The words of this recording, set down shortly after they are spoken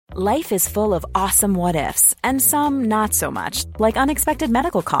Life is full of awesome what-ifs, and some not so much, like unexpected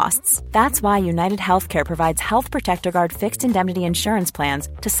medical costs. That's why United Healthcare provides Health Protector Guard fixed indemnity insurance plans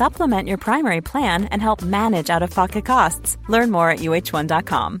to supplement your primary plan and help manage out-of-pocket costs. Learn more at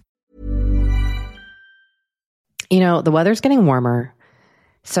uh1.com. You know, the weather's getting warmer,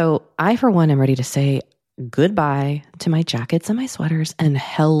 so I, for one, am ready to say goodbye to my jackets and my sweaters and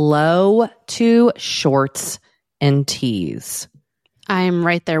hello to shorts and tees. I'm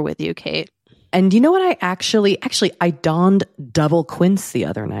right there with you, Kate. And you know what? I actually, I donned double quince the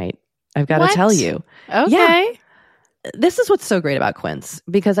other night. I've got to tell you. Okay. Yeah. This is what's so great about quince,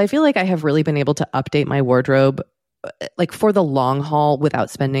 because I feel like I have really been able to update my wardrobe like for the long haul without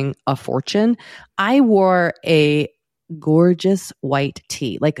spending a fortune. I wore a gorgeous white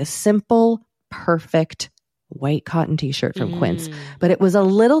tee, like a simple, perfect white cotton t-shirt from Quince, but it was a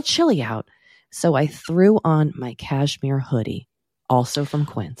little chilly out. So I threw on my cashmere hoodie, also from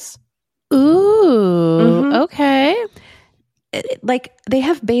Quince. Ooh, okay. Like, they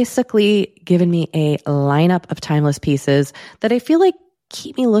have basically given me a lineup of timeless pieces that I feel like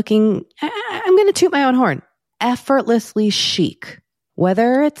keep me looking, I'm going to toot my own horn, effortlessly chic,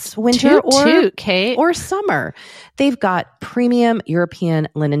 whether it's winter or summer. They've got premium European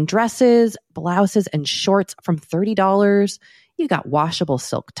linen dresses, blouses, and shorts from $30. You got washable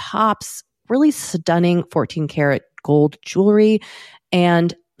silk tops, really stunning 14 karat gold jewelry,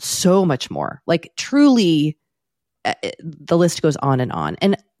 and so much more. Like, truly, the list goes on.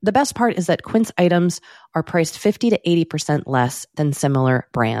 And the best part is that Quince items are priced 50 to 80% less than similar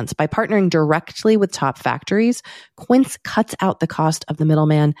brands. By partnering directly with top factories, Quince cuts out the cost of the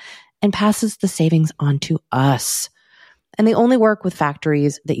middleman and passes the savings on to us. And they only work with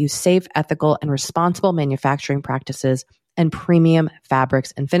factories that use safe, ethical, and responsible manufacturing practices and premium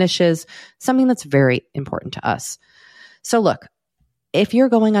fabrics and finishes, something that's very important to us. So look, if you're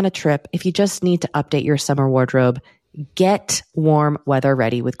going on a trip, if you just need to update your summer wardrobe, get warm weather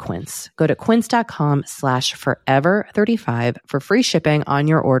ready with Quince. Go to quince.com/forever35 for free shipping on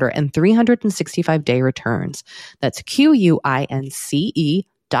your order and 365-day returns. That's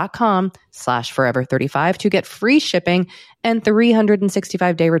QUINCE.com/forever35 to get free shipping and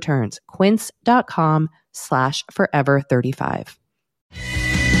 365-day returns. Quince.com/forever35.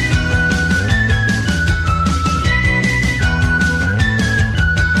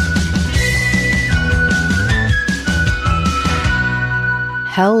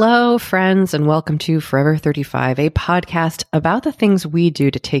 Hello, friends, and welcome to Forever 35, a podcast about the things we do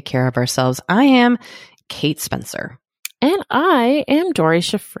to take care of ourselves. I am Kate Spencer. And I am Doree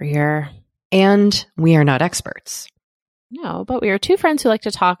Shafrir. And we are not experts. No, but we are two friends who like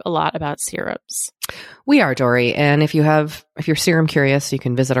to talk a lot about serums. We are, Doree. And if you're serum curious, you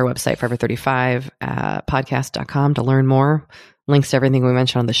can visit our website, forever35podcast.com, to learn more. Links to everything we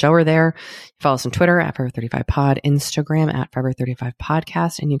mentioned on the show are there. Follow us on Twitter at Forever35Pod, Instagram at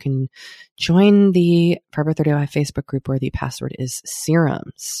Forever35Podcast, and you can join the Forever 35 Facebook group where the password is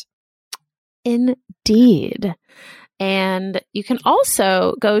serums. Indeed. And you can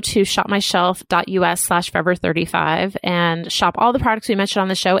also go to shopmyshelf.us/Forever35 and shop all the products we mentioned on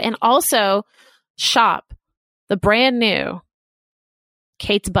the show, and also shop the brand new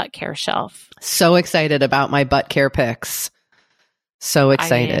Kate's Butt Care Shelf. So excited about my butt care picks. So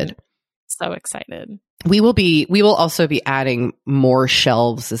excited. So excited. We will also be adding more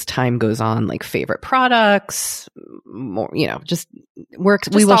shelves as time goes on, like favorite products, more, we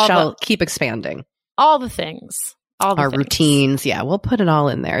will keep expanding. All the things. Our routines. Yeah, we'll put it all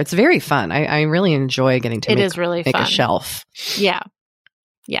in there. It's very fun. I really enjoy getting to make a shelf. Yeah.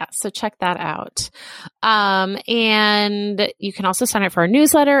 Yeah. So check that out. And you can also sign up for our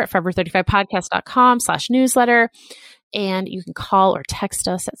newsletter at forever35podcast.com/newsletter. And you can call or text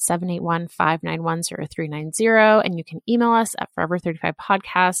us at 781-591-0390. And you can email us at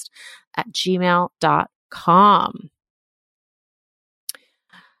forever35podcast@gmail.com.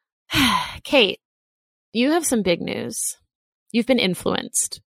 Kate, you have some big news. You've been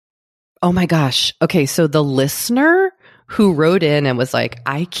influenced. Oh my gosh. Okay. So the listener who wrote in and was like,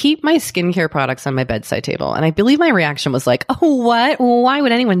 I keep my skincare products on my bedside table. And I believe my reaction was like, oh, what? Why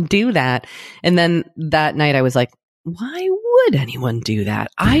would anyone do that? And then that night I was like, why would anyone do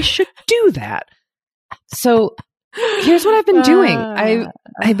that? I should do that. So here's what I've been doing.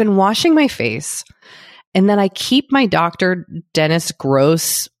 I've been washing my face, and then I keep my Dr. Dennis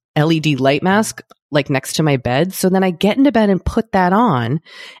Gross LED light mask like next to my bed. So then I get into bed and put that on.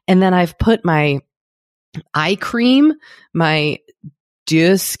 And then I've put my eye cream, my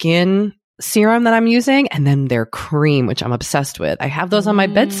Dieu Skin serum that I'm using, and then their cream, which I'm obsessed with. I have those on my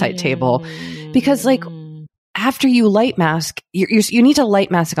bedside table because, like, after you light mask, you need to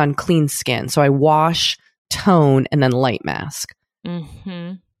light mask on clean skin. So I wash, tone, and then light mask.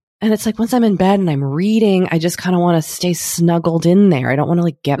 Mm-hmm. And it's like, once I'm in bed and I'm reading, I just kind of want to stay snuggled in there. I don't want to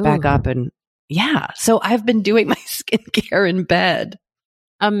like get back up and yeah. So I've been doing my skincare in bed.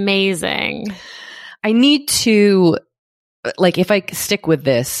 Amazing. I need to, like, if I stick with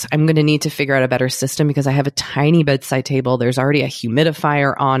this, I'm going to need to figure out a better system because I have a tiny bedside table. There's already a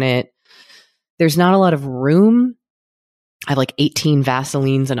humidifier on it. There's not a lot of room. I have like 18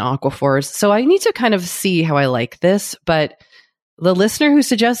 Vaselines and Aquaphors. So I need to kind of see how I like this. But the listener who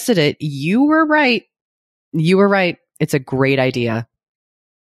suggested it, you were right. You were right. It's a great idea.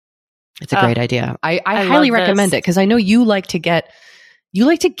 It's a great idea. I highly recommend it because I know you like to get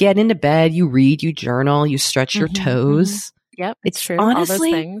into bed, you read, you journal, you stretch your toes. Yep, it's true. Honestly, all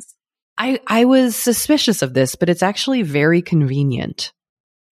those things. I was suspicious of this, but it's actually very convenient.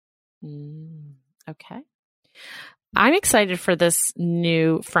 Okay. I'm excited for this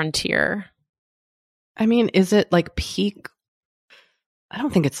new frontier. I mean, is it like peak? I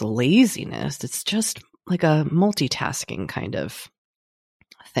don't think it's laziness. It's just like a multitasking kind of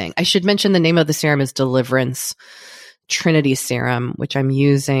thing. I should mention the name of the serum is Deliverance Trinity Serum, which I'm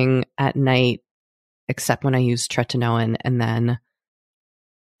using at night, except when I use tretinoin. And then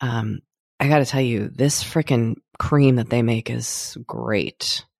I got to tell you, this freaking cream that they make is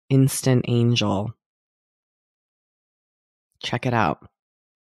great. Instant Angel. Check it out.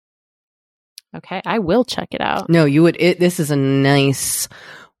 Okay, I will check it out. No, you would. This is a nice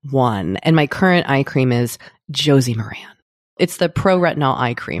one. And my current eye cream is Josie Maran. It's the Pro Retinol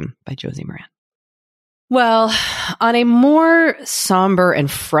Eye Cream by Josie Maran. Well, on a more somber and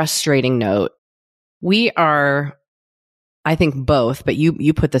frustrating note, we are, I think both, but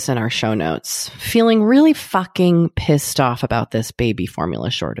you put this in our show notes, feeling really fucking pissed off about this baby formula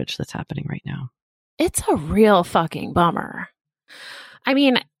shortage that's happening right now. It's a real fucking bummer. I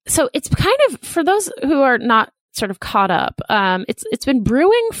mean, so it's kind of, for those who are not sort of caught up, it's been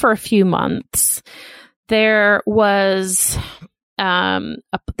brewing for a few months. There was,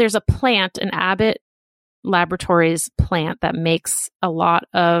 there's a plant, an Abbott Laboratories plant that makes a lot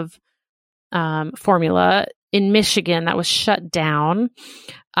of formula in Michigan that was shut down.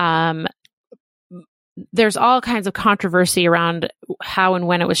 There's all kinds of controversy around how and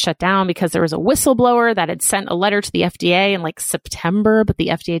when it was shut down because there was a whistleblower that had sent a letter to the FDA in like September, but the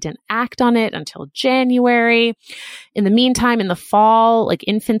FDA didn't act on it until January. In the meantime, in the fall, like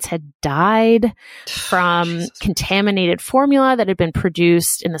infants had died from contaminated formula that had been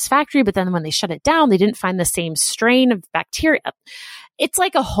produced in this factory. But then when they shut it down, they didn't find the same strain of bacteria. It's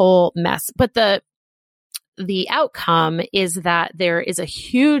like a whole mess. But the outcome is that there is a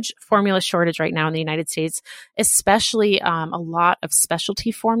huge formula shortage right now in the United States, especially a lot of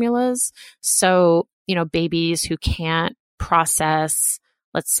specialty formulas. So, you know, babies who can't process,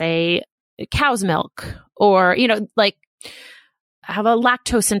 let's say, cow's milk, or, you know, like have a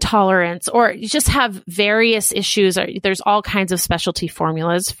lactose intolerance, or you just have various issues. There's all kinds of specialty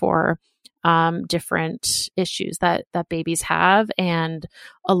formulas for different issues that babies have. And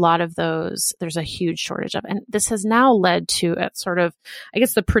a lot of those, there's a huge shortage of. And this has now led to a sort of, I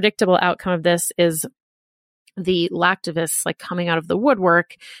guess the predictable outcome of this is the lactivists like coming out of the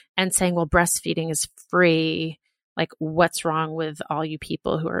woodwork and saying, well, breastfeeding is free. Like, what's wrong with all you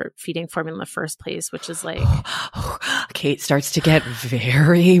people who are feeding formula in the first place, which is like... Kate starts to get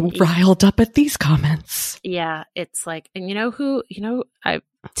very riled up at these comments. Yeah, it's like, and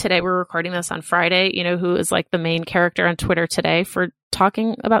today we're recording this on Friday, you know who is like the main character on Twitter today for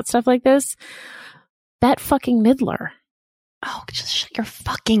talking about stuff like this? Bette fucking Midler. Oh, just shut your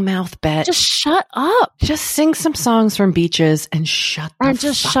fucking mouth, Bette. Just shut up. Just sing some songs from Beaches and shut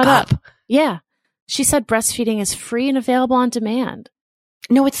up. Yeah. She said breastfeeding is free and available on demand.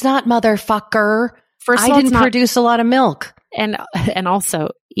 No, it's not, motherfucker. First of all, I didn't produce a lot of milk. And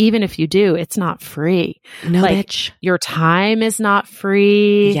also, even if you do, it's not free. No, like, bitch. Your time is not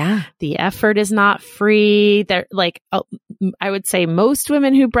free. Yeah. The effort is not free. They're like, I would say most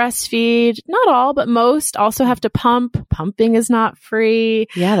women who breastfeed, not all, but most also have to pump. Pumping is not free.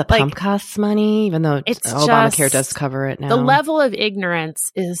 Yeah, the pump costs money, even though Obamacare does cover it now. The level of ignorance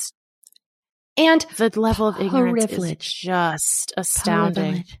is... And the level of ignorance is just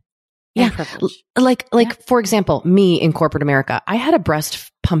astounding. Yeah. Like for example, me in corporate America, I had a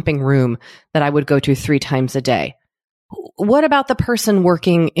breast pumping room that I would go to 3 times a day. What about the person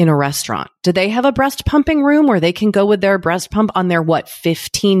working in a restaurant? Do they have a breast pumping room where they can go with their breast pump on their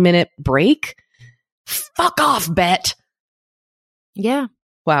 15-minute break? Fuck off, Bette. Yeah.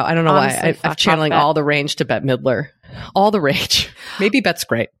 Wow, I don't know Honestly, why. I'm channeling all the rage to Bette Midler. All the rage. Maybe Bette's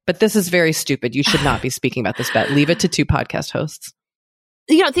great, but this is very stupid. You should not be speaking about this, Bette. Leave it to 2 podcast hosts.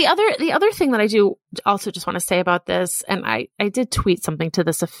 You know, the other thing that I do also just want to say about this, and I did tweet something to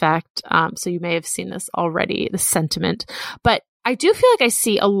this effect, so you may have seen this already, the sentiment, but I do feel like I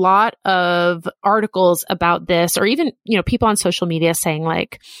see a lot of articles about this, or even, you know, people on social media saying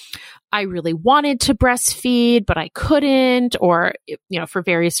like, I really wanted to breastfeed, but I couldn't, or, you know, for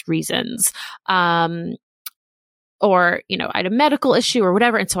various reasons. Or, you know, I had a medical issue or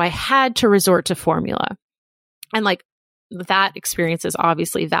whatever. And so I had to resort to formula. And like, that experience is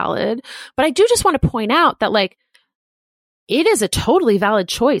obviously valid. But I do just want to point out that like, it is a totally valid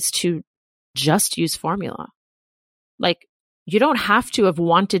choice to just use formula. Like, you don't have to have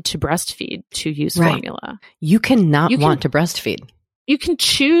wanted to breastfeed to use formula. You cannot want to breastfeed. You can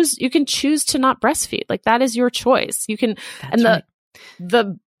choose to not breastfeed. Like, that is your choice. You can, That's and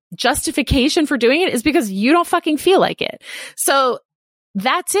the justification for doing it is because you don't fucking feel like it. So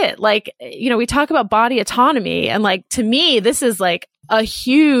that's it. Like, you know, we talk about body autonomy, and like, to me, this is like a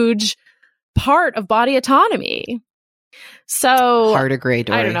huge part of body autonomy. So hard agree,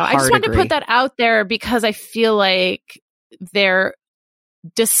 Dory. I don't know. I just wanted to put that out there because I feel like I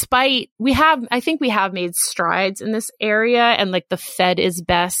think we have made strides in this area, and like the Fed is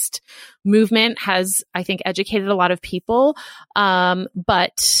best movement has, I think, educated a lot of people.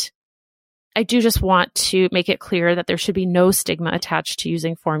 But I do just want to make it clear that there should be no stigma attached to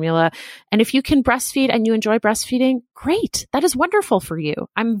using formula. And if you can breastfeed and you enjoy breastfeeding, great. That is wonderful for you.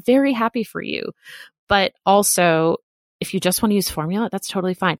 I'm very happy for you. But also, if you just want to use formula, that's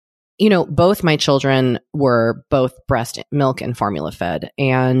totally fine. You know, both my children were both breast milk and formula fed.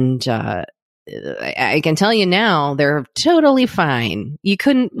 And I can tell you now, they're totally fine. You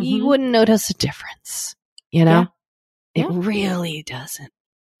wouldn't notice a difference. You know, it really doesn't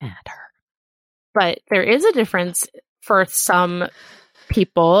matter. But there is a difference for some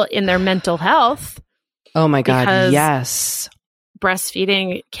people in their mental health. Oh my God, yes.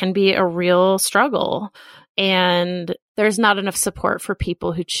 Breastfeeding can be a real struggle. And there's not enough support for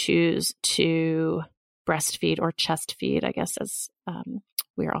people who choose to breastfeed or chest feed, I guess, as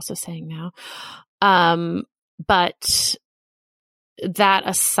we are also saying now. But that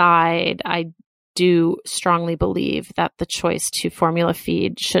aside, I do strongly believe that the choice to formula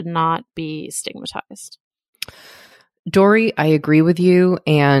feed should not be stigmatized. Dory, I agree with you.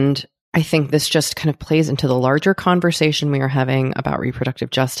 And I think this just kind of plays into the larger conversation we are having about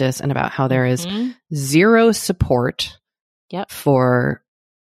reproductive justice and about how there is zero support for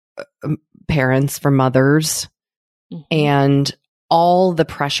parents, for mothers, and all the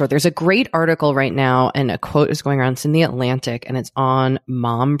pressure. There's a great article right now, and a quote is going around. It's in The Atlantic, and it's on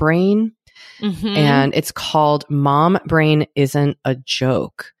mom brain. And it's called "Mom Brain Isn't a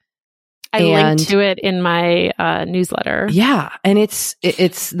Joke." I linked to it in my newsletter. Yeah. And it's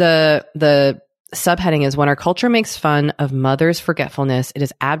the subheading is, when our culture makes fun of mothers' forgetfulness, it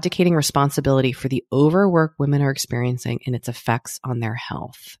is abdicating responsibility for the overwork women are experiencing and its effects on their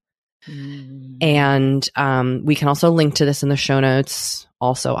health. And we can also link to this in the show notes.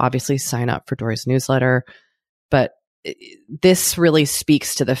 Also, obviously, sign up for Dory's newsletter. But this really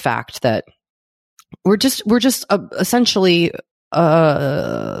speaks to the fact that we're just essentially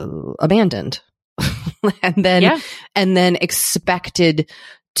abandoned and then expected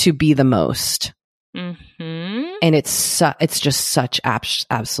to be the most. And it's just such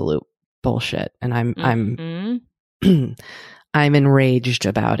absolute bullshit. And I'm I'm enraged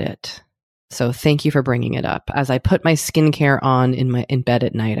about it. So thank you for bringing it up. As I put my skincare on in bed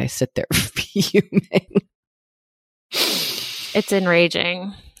at night, I sit there fuming. It's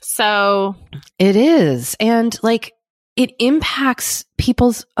enraging. So it is. And like, it impacts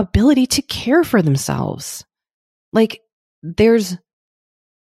people's ability to care for themselves. Like, there's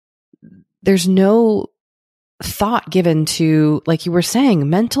no thought given to, like you were saying,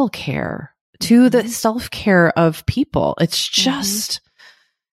 mental care, to the self-care of people. It's just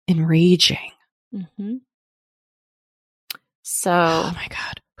enraging. So, oh my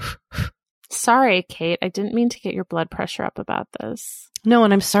God. Sorry, Kate. I didn't mean to get your blood pressure up about this. No,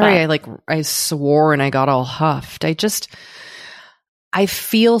 and I'm sorry. I swore and I got all huffed. I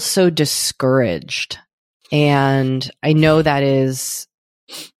feel so discouraged, and I know that is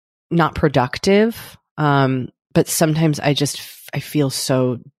not productive. But sometimes I feel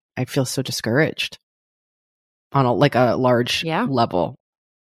so discouraged on a large level.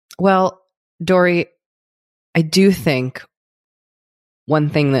 Well, Dory, I do think one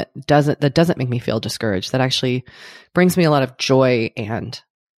thing that doesn't make me feel discouraged, that actually brings me a lot of joy and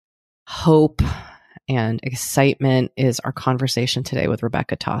hope and excitement is our conversation today with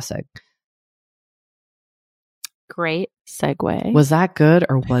Rebecca Taussig. Great segue. Was that good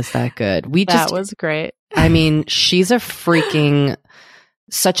or was that good? That was great. I mean, she's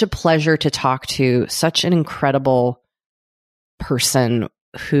such a pleasure to talk to, such an incredible person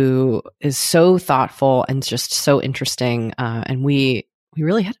who is so thoughtful and just so interesting. And I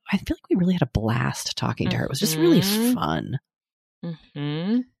feel like we really had a blast talking to her. It was just really fun.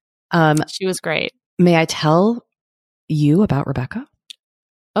 She was great. May I tell you about Rebecca?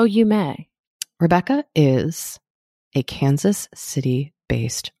 Oh, you may. Rebecca is a Kansas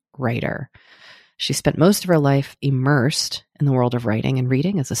City-based writer. She spent most of her life immersed in the world of writing and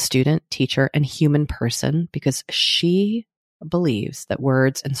reading as a student, teacher, and human person because she believes that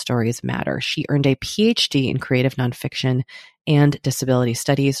words and stories matter. She earned a PhD in creative nonfiction and disability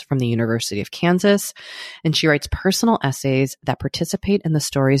studies from the University of Kansas, and she writes personal essays that participate in the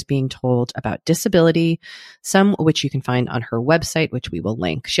stories being told about disability, some of which you can find on her website, which we will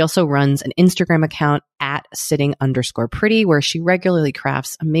link. She also runs an Instagram account at sitting_pretty, where she regularly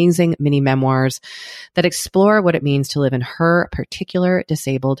crafts amazing mini memoirs that explore what it means to live in her particular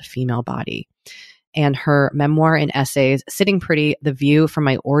disabled female body. And her memoir and essays, Sitting Pretty, The View from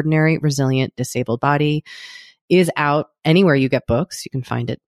My Ordinary, Resilient, Disabled Body, is out anywhere you get books. You can find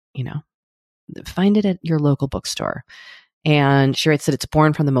it, find it at your local bookstore. And she writes that it's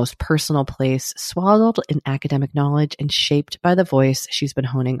born from the most personal place, swaddled in academic knowledge and shaped by the voice she's been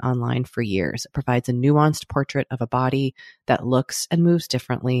honing online for years. It provides a nuanced portrait of a body that looks and moves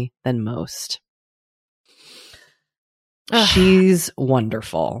differently than most. She's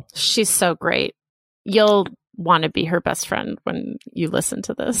wonderful. She's so great. You'll want to be her best friend when you listen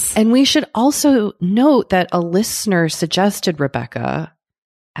to this. And we should also note that a listener suggested Rebecca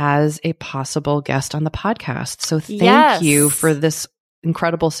as a possible guest on the podcast. So thank you for this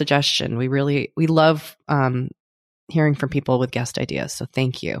incredible suggestion. We love hearing from people with guest ideas. So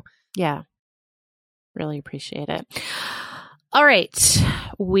thank you. Yeah. Really appreciate it. All right.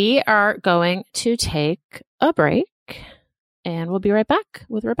 We are going to take a break and we'll be right back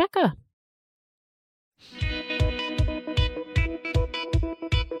with Rebecca.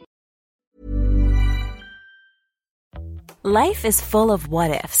 Life is full of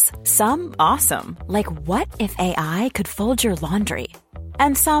what-ifs. Some awesome, like what if AI could fold your laundry?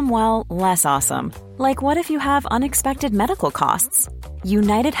 And some, well, less awesome, like what if you have unexpected medical costs?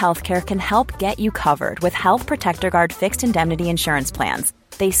 United Healthcare can help get you covered with Health Protector Guard fixed indemnity insurance plans.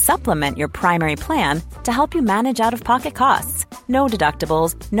 They supplement your primary plan to help you manage out-of-pocket costs. No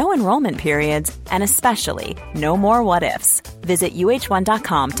deductibles, no enrollment periods, and especially no more what-ifs. Visit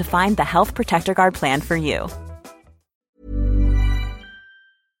uh1.com to find the Health Protector Guard plan for you.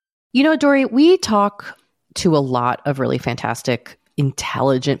 You know, Doree, we talk to a lot of really fantastic,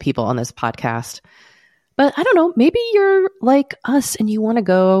 intelligent people on this podcast. But I don't know, maybe you're like us and you want to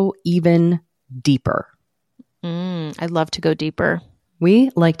go even deeper. I'd love to go deeper.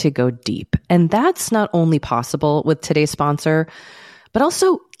 We like to go deep. And that's not only possible with today's sponsor, but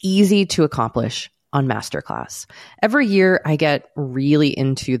also easy to accomplish on Masterclass. Every year, I get really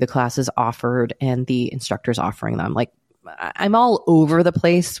into the classes offered and the instructors offering them. Like, I'm all over the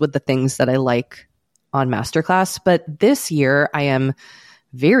place with the things that I like on Masterclass, but this year I am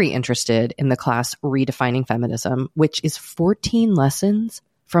very interested in the class Redefining Feminism, which is 14 lessons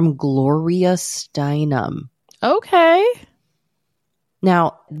from Gloria Steinem. Okay.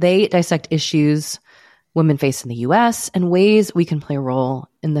 Now, they dissect issues women face in the U.S. and ways we can play a role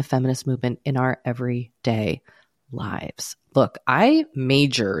in the feminist movement in our everyday lives. Look, I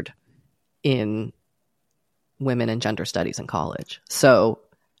majored in women and gender studies in college. So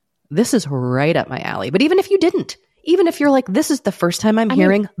this is right up my alley. But even if you didn't, even if you're like, this is the first time I'm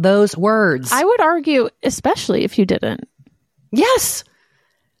hearing those words. I would argue, especially if you didn't. Yes.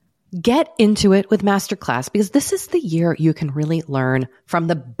 Get into it with Masterclass because this is the year you can really learn from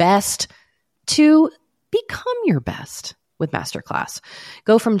the best to become your best with Masterclass.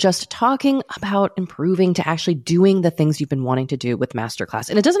 Go from just talking about improving to actually doing the things you've been wanting to do with Masterclass.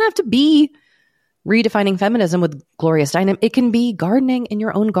 And it doesn't have to be Redefining Feminism with Gloria Steinem. It can be gardening in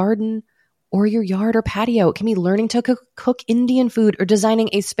your own garden or your yard or patio. It can be learning to cook Indian food or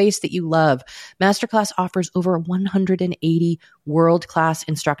designing a space that you love. Masterclass offers over 180 world-class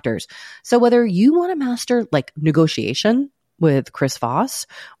instructors. So whether you want to master like negotiation with Chris Voss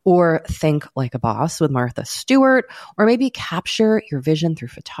or think like a boss with Martha Stewart, or maybe capture your vision through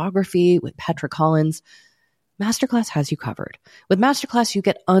photography with Petra Collins, Masterclass has you covered. With Masterclass, you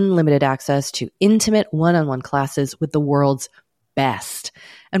get unlimited access to intimate one-on-one classes with the world's best.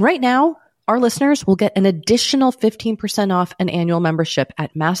 And right now, our listeners will get an additional 15% off an annual membership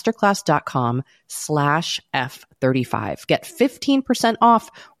at masterclass.com/F35. Get 15% off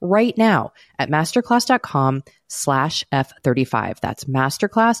right now at masterclass.com/F35. That's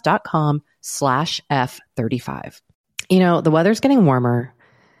masterclass.com/F35. You know, the weather's getting warmer.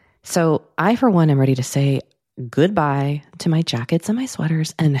 So I, for one, am ready to say goodbye to my jackets and my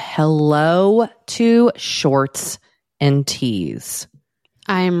sweaters and hello to shorts and tees.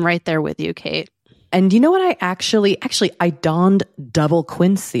 I'm right there with you, Kate. And you know what? I actually, I donned double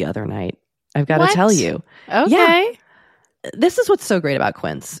quince the other night. I've got to tell you. Okay. Yeah. This is what's so great about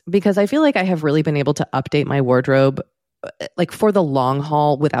quince, because I feel like I have really been able to update my wardrobe like for the long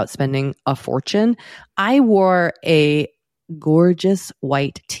haul without spending a fortune. I wore a gorgeous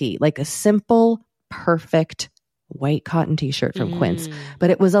white tee, like a simple, perfect white cotton t-shirt from Quince,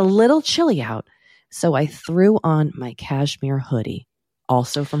 but it was a little chilly out. So I threw on my cashmere hoodie,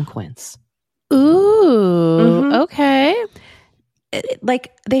 also from Quince. Ooh, okay.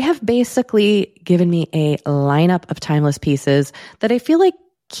 Like, they have basically given me a lineup of timeless pieces that I feel like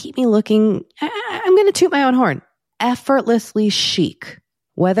keep me looking, I'm going to toot my own horn, effortlessly chic.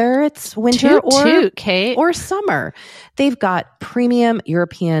 Whether it's winter or summer. They've got premium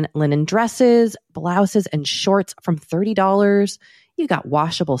European linen dresses, blouses, and shorts from $30. You got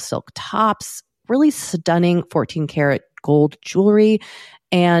washable silk tops, really stunning 14 karat gold jewelry,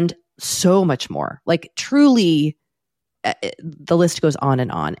 and so much more. Like, truly, the list goes on.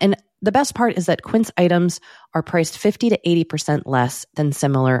 And the best part is that Quince items are priced 50 to 80% less than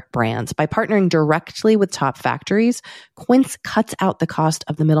similar brands. By partnering directly with top factories, Quince cuts out the cost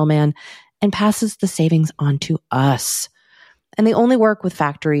of the middleman and passes the savings on to us. And they only work with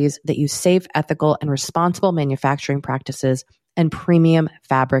factories that use safe, ethical, and responsible manufacturing practices and premium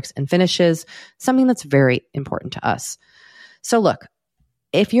fabrics and finishes, something that's very important to us. So look,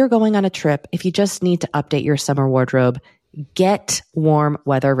 if you're going on a trip, if you just need to update your summer wardrobe, get warm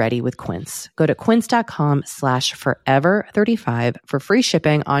weather ready with Quince. Go to quince.com/forever35 for free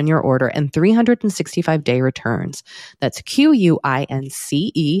shipping on your order and 365-day returns. That's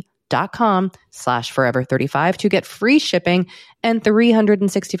QUINCE.com/forever35 to get free shipping and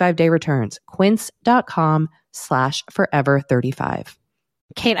 365-day returns. Quince.com/forever35.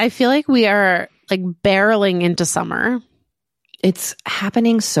 Kate, I feel like we are like barreling into summer. It's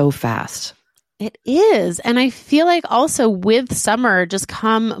happening so fast. It is. And I feel like also with summer just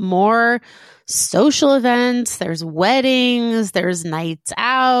come more social events. There's weddings, there's nights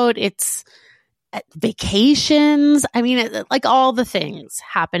out, it's vacations. I mean, like all the things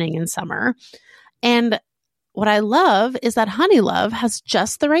happening in summer. And what I love is that Honeylove has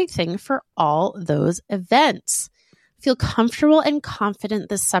just the right thing for all those events. Feel comfortable and confident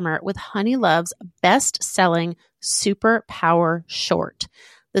this summer with Honeylove's best-selling Super Power Short.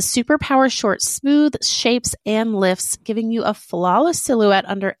 The Super Power Short smooths, shapes, and lifts, giving you a flawless silhouette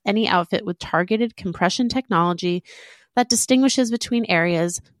under any outfit with targeted compression technology that distinguishes between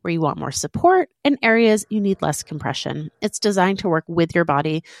areas where you want more support and areas you need less compression. It's designed to work with your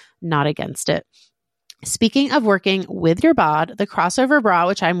body, not against it. Speaking of working with your bod, the crossover bra,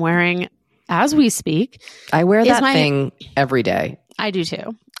 which I'm wearing as we speak. I wear that thing every day. I do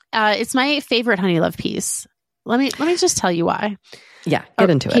too. It's my favorite Honeylove piece. Let me just tell you why. Yeah, get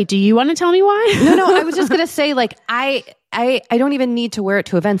into it. Okay, do you want to tell me why? No, I was just going to say, like, I don't even need to wear it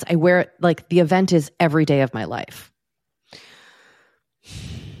to events. I wear it, like, the event is every day of my life.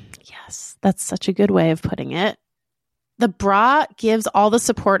 Yes, that's such a good way of putting it. The bra gives all the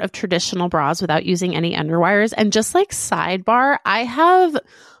support of traditional bras without using any underwires. And just like sidebar, I have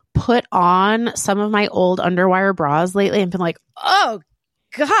put on some of my old underwire bras lately and been like, oh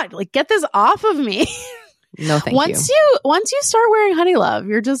God, like, get this off of me. No, thank you. Once you start wearing Honeylove,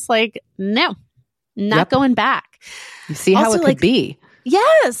 you're just like, no, not going back. You see how it could be.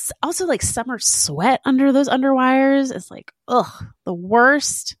 Yes. Also, like, summer sweat under those underwires is like, ugh, the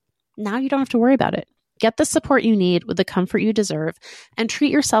worst. Now you don't have to worry about it. Get the support you need with the comfort you deserve and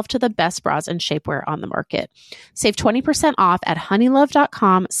treat yourself to the best bras and shapewear on the market. Save 20% off at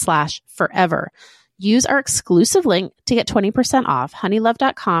honeylove.com/forever. Use our exclusive link to get 20% off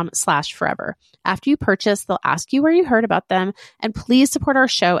honeylove.com/forever. After you purchase, they'll ask you where you heard about them, and please support our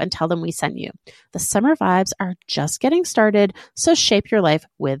show and tell them we sent you. The summer vibes are just getting started, so shape your life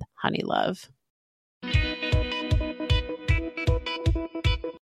with Honeylove.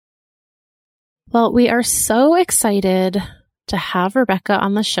 Well, we are so excited to have Rebecca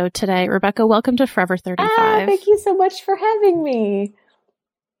on the show today. Rebecca, welcome to Forever 35. Thank you so much for having me.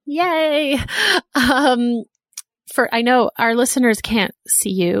 Yay. I know our listeners can't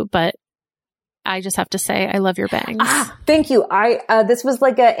see you, but I just have to say, I love your bangs. Thank you. This was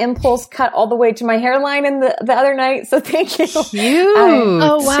like an impulse cut all the way to my hairline in the other night. So thank you. Cute.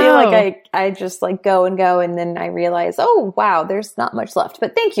 Oh, wow. I feel like I just like go and go. And then I realize, oh, wow, there's not much left,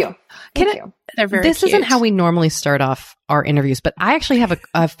 but thank you. Thank you. They're very This cute. isn't how we normally start off our interviews, but I actually have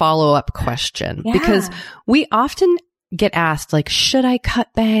a follow-up question because we often get asked, like, should I cut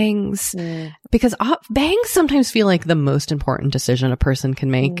bangs? Because bangs sometimes feel like the most important decision a person can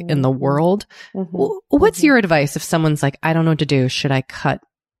make in the world. What's your advice if someone's like, I don't know what to do. Should I cut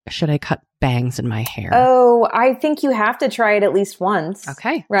bangs in my hair? Oh, I think you have to try it at least once.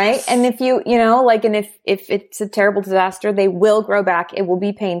 Okay. Right. And if if it's a terrible disaster, they will grow back. It will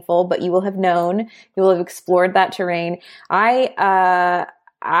be painful, but you will have known, you will have explored that terrain. I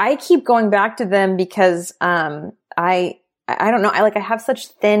keep going back to them because, I don't know. I have such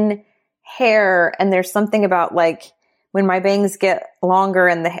thin hair, and there's something about like when my bangs get longer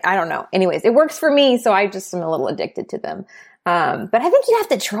and I don't know. Anyways, it works for me. So I just am a little addicted to them. But I think you have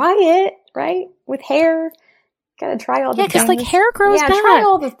to try it, right? With hair, gotta try all the things. Yeah, because like hair grows back. Try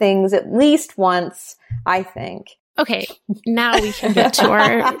all the things at least once, I think. Okay, now we can get to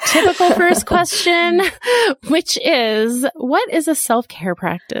our typical first question, which is, what is a self-care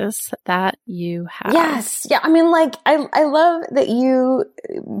practice that you have? Yes. Yeah. I mean, like, I love that you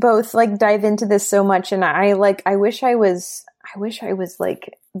both like dive into this so much. And I wish I was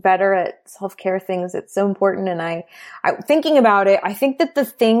like better at self-care things. It's so important. And I thinking about it, I think that the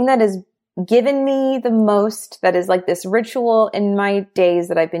thing that has given me the most, that is like this ritual in my days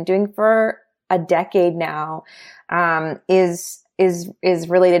that I've been doing for a decade now, is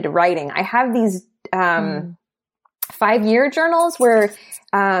related to writing. I have these 5-year journals where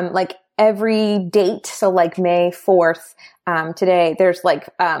like every date, so like May 4th, today, there's like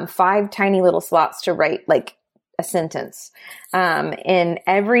 5 tiny little slots to write like a sentence. And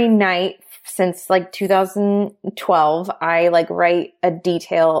every night since like 2012, I like write a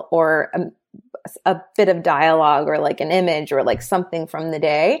detail or a bit of dialogue or like an image or like something from the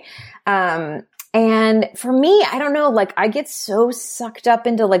day. And for me, I don't know, like I get so sucked up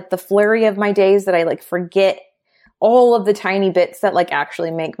into like the flurry of my days that I like forget all of the tiny bits that like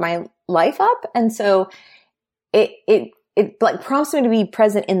actually make my life up. And so it like prompts me to be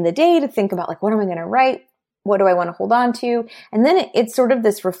present in the day, to think about like, what am I going to write? What do I want to hold on to? And then it's sort of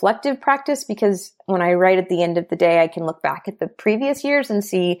this reflective practice, because when I write at the end of the day, I can look back at the previous years and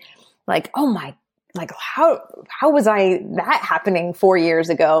see like, oh my, like how was I that happening 4 years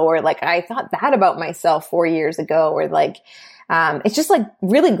ago? Or like, I thought that about myself 4 years ago, or like, it's just like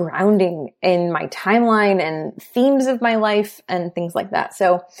really grounding in my timeline and themes of my life and things like that.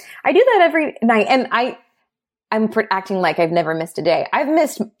 So I do that every night, and I'm acting like I've never missed a day. I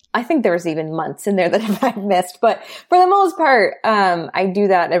think there's even months in there that I've missed, but for the most part, I do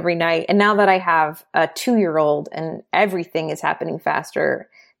that every night. And now that I have a 2-year-old and everything is happening faster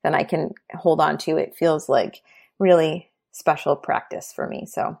than I can hold on to, it feels like really special practice for me.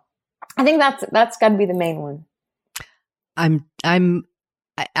 So I think that's got to be the main one. I don't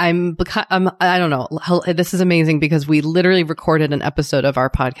know. This is amazing because we literally recorded an episode of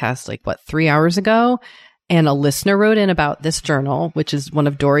our podcast, like 3 hours ago. And a listener wrote in about this journal, which is one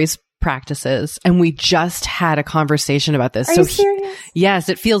of Dory's practices. And we just had a conversation about this. Are you serious? Yes,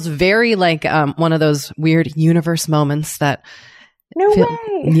 it feels very like one of those weird universe moments that. No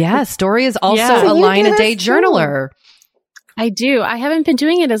way. Yes, Dory is also a line a day journaler. I do. I haven't been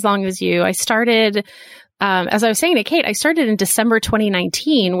doing it as long as you. I started, as I was saying to Kate, I started in December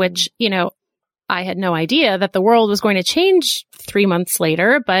 2019, which, you know, I had no idea that the world was going to change 3 months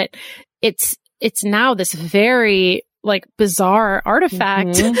later, but it's now this very like bizarre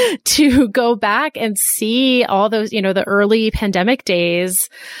artifact to go back and see all those, you know, the early pandemic days.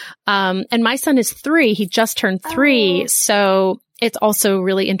 And my son is 3. He just turned 3. So it's also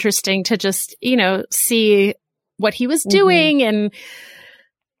really interesting to just, you know, see what he was doing and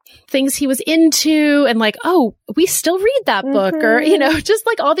things he was into, and like, oh, we still read that book, or, you know, just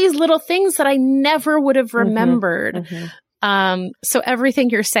like all these little things that I never would have remembered. So everything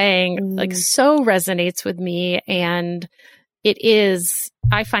you're saying like so resonates with me, and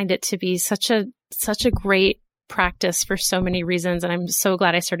I find it to be such a great practice for so many reasons. And I'm so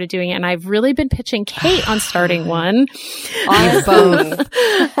glad I started doing it. And I've really been pitching Kate on starting one. Both.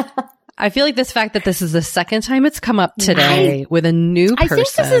 I feel like this fact that this is the second time it's come up today with a new person. I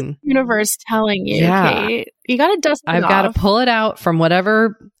think this is the universe telling you, Kate. You got to dust it off. I've got to pull it out from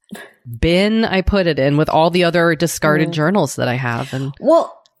whatever bin I put it in with all the other discarded journals that I have. And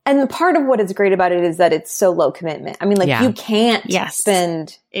part of what is great about it is that it's so low commitment. I mean, like you can't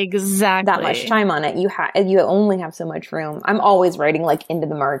spend exactly that much time on it. You only have so much room. I'm always writing like into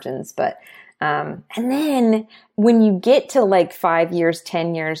the margins, but And then when you get to like 5 years,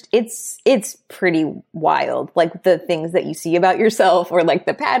 10 years, it's pretty wild. Like the things that you see about yourself, or like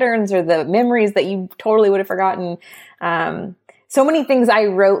the patterns or the memories that you totally would have forgotten. So many things I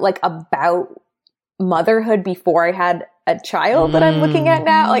wrote like about motherhood before I had a child that I'm looking at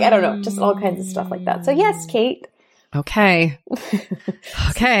now. Like, I don't know, just all kinds of stuff like that. So yes, Kate. Okay.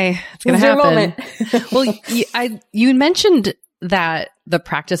 Okay. It's going to happen. Well, you mentioned that the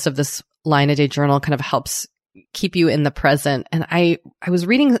practice of this line a day journal kind of helps keep you in the present. And I was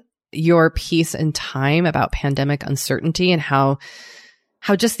reading your piece in Time about pandemic uncertainty and how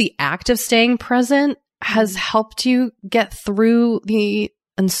just the act of staying present has helped you get through the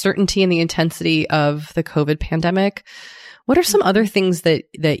uncertainty and the intensity of the COVID pandemic. What are some other things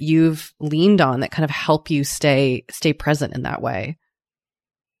that you've leaned on that kind of help you stay present in that way?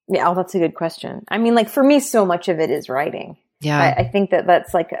 Yeah, oh, that's a good question. I mean, like for me, so much of it is writing. Yeah. I think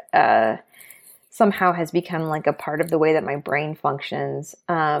that's like, somehow has become like a part of the way that my brain functions.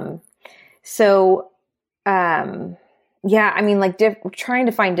 Yeah, I mean, like trying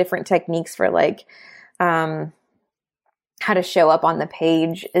to find different techniques for like, how to show up on the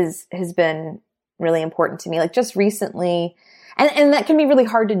page has been really important to me. Like just recently, and that can be really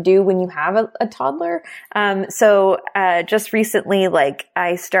hard to do when you have a toddler. Just recently, like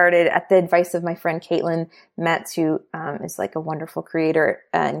I started at the advice of my friend Caitlin Metz, who is like a wonderful creator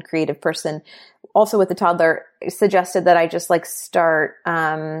and creative person, also with the toddler, suggested that I just like start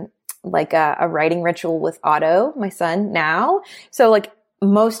like a writing ritual with Otto, my son, now. So like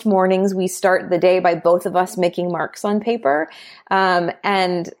most mornings we start the day by both of us making marks on paper.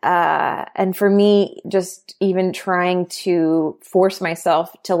 And for me, just even trying to force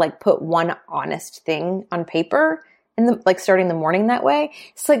myself to like put one honest thing on paper like starting the morning that way,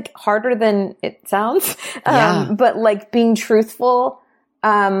 it's like harder than it sounds. But like being truthful,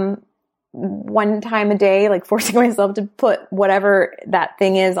 one time a day, like forcing myself to put whatever that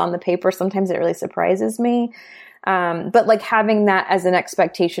thing is on the paper, sometimes it really surprises me. But like having that as an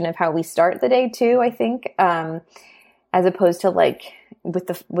expectation of how we start the day too, I think, as opposed to like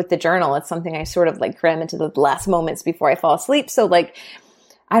with the journal, it's something I sort of like cram into the last moments before I fall asleep. So like,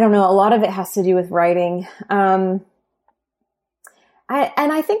 I don't know, a lot of it has to do with writing.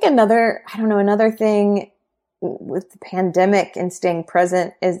 I think another thing with the pandemic and staying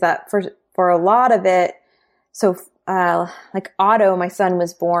present is that for a lot of it, so like Otto, my son,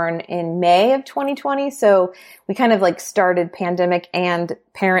 was born in May of 2020. So we kind of like started pandemic and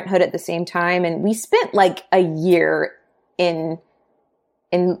parenthood at the same time. And we spent like a year in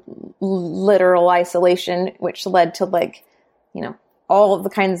literal isolation, which led to like, you know, all of the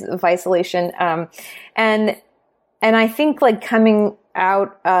kinds of isolation. And I think like coming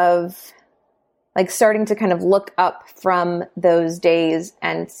out of like starting to kind of look up from those days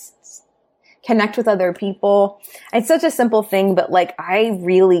and connect with other people. It's such a simple thing, but like I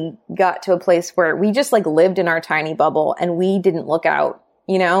really got to a place where we just like lived in our tiny bubble and we didn't look out,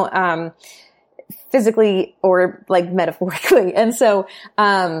 you know, physically or like metaphorically. And so,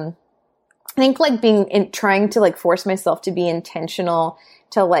 I think like trying to like force myself to be intentional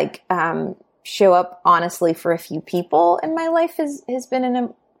to like, show up honestly for a few people in my life has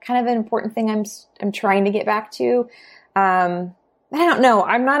been kind of an important thing I'm trying to get back to. I don't know.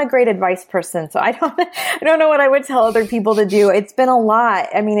 I'm not a great advice person, so I don't know what I would tell other people to do. It's been a lot.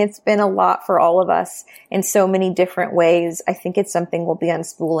 I mean, it's been a lot for all of us in so many different ways. I think it's something we'll be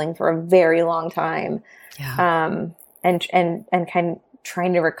unspooling for a very long time. Yeah. And kind of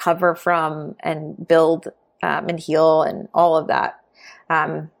trying to recover from and build, and heal and all of that.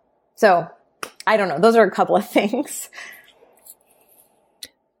 So I don't know. Those are a couple of things.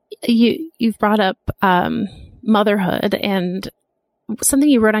 You've brought up, motherhood, and something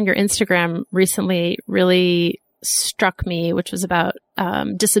you wrote on your Instagram recently really struck me, which was about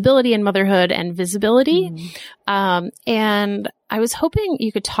disability and motherhood and visibility. And I was hoping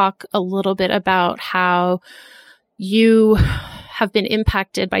you could talk a little bit about how you have been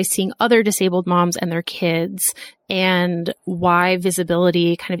impacted by seeing other disabled moms and their kids, and why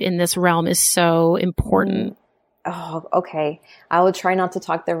visibility kind of in this realm is so important. Oh, okay. I will try not to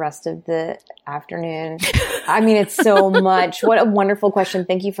talk the rest of the afternoon. I mean, it's so much. What a wonderful question.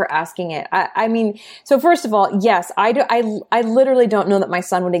 Thank you for asking it. I mean, so first of all, yes, I literally don't know that my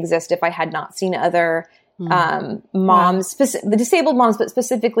son would exist if I had not seen other moms, the disabled moms, but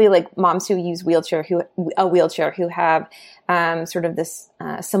specifically like moms who use a wheelchair who have sort of this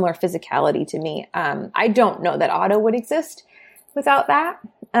similar physicality to me. I don't know that Otto would exist without that.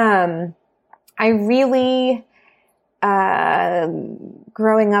 I really,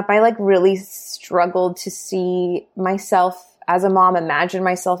 growing up, I like really struggled to see myself as a mom, imagine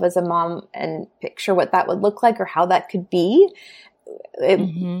myself as a mom and picture what that would look like or how that could be.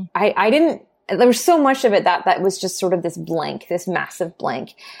 I didn't, there was so much of it that was just sort of this blank, this massive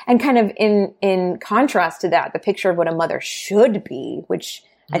blank. And kind of in contrast to that, the picture of what a mother should be, which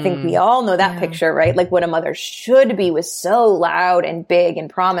I think we all know that picture, right? Like what a mother should be was so loud and big and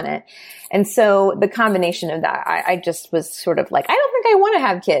prominent. And so the combination of that, I just was sort of like, I don't think I want to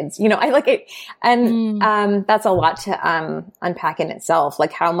have kids. You know, I like it. And, that's a lot to, unpack in itself.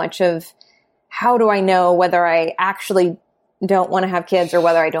 Like how do I know whether I actually don't want to have kids or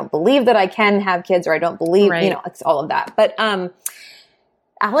whether I don't believe that I can have kids or I don't believe, you know, it's all of that. But,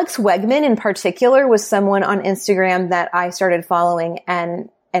 Alex Wegman in particular was someone on Instagram that I started following, and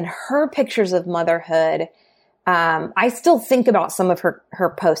her pictures of motherhood, I still think about some of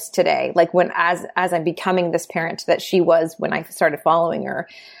her posts today, like as I'm becoming this parent that she was when I started following her.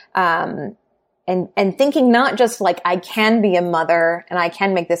 And thinking not just like I can be a mother and I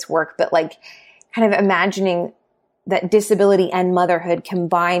can make this work, but like kind of imagining that disability and motherhood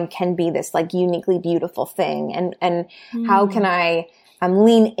combined can be this like uniquely beautiful thing. And how can I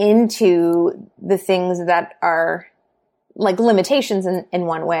lean into the things that are like limitations in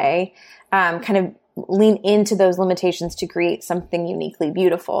one way, kind of lean into those limitations to create something uniquely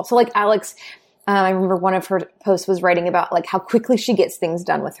beautiful. So like Alex, I remember one of her posts was writing about like how quickly she gets things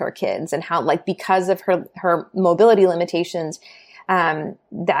done with her kids and how like because of her mobility limitations,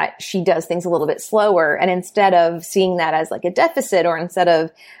 that she does things a little bit slower. And instead of seeing that as like a deficit or instead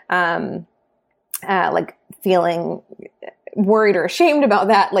of, like feeling worried or ashamed about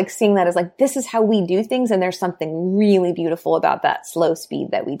that, like seeing that as like, this is how we do things. And there's something really beautiful about that slow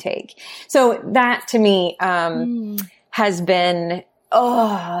speed that we take. So that to me, has been,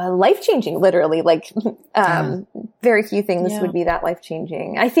 life-changing, literally. Like, very few things would be that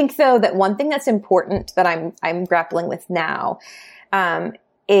life-changing. I think though that one thing that's important that I'm grappling with now,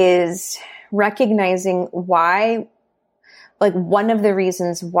 is recognizing why, like one of the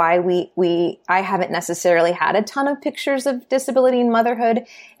reasons why I haven't necessarily had a ton of pictures of disability and motherhood,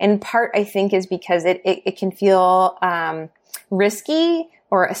 in part, I think is because it can feel, risky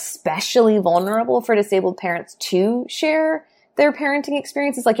or especially vulnerable for disabled parents to share their parenting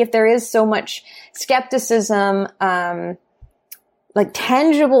experiences. Like if there is so much skepticism, like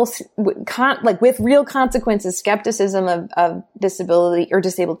tangible, like with real consequences, skepticism of disability or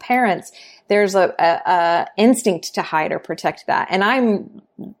disabled parents, there's a instinct to hide or protect that. And I'm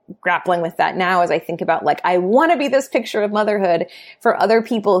grappling with that now as I think about like, I want to be this picture of motherhood for other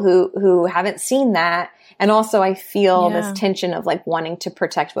people who haven't seen that. And also I feel this tension of like wanting to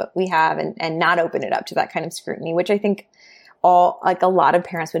protect what we have and not open it up to that kind of scrutiny, which I think a lot of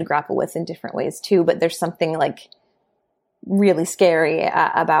parents would grapple with in different ways too. But there's something like really scary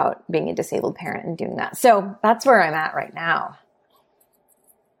about being a disabled parent and doing that. So that's where I'm at right now.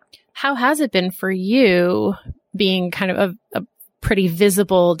 How has it been for you being kind of a pretty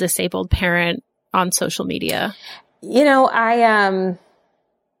visible disabled parent on social media? You know, I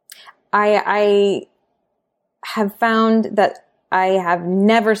have found that I have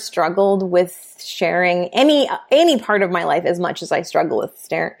never struggled with sharing any part of my life as much as I struggle with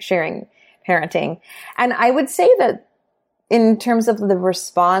sharing parenting. And I would say that in terms of the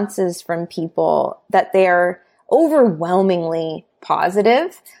responses from people, that they are overwhelmingly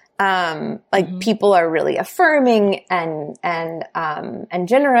positive. People are really affirming and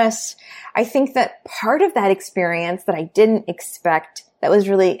generous. I think that part of that experience that I didn't expect, that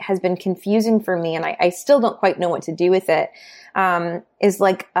has been confusing for me, and I still don't quite know what to do with it, is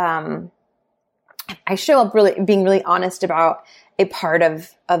like, I show up being really honest about a part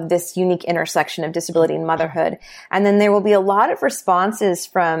of this unique intersection of disability and motherhood. And then there will be a lot of responses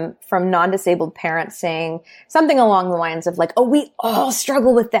from non-disabled parents saying something along the lines of like, oh, we all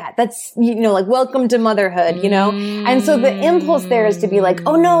struggle with that. That's, like, welcome to motherhood, And so the impulse there is to be like,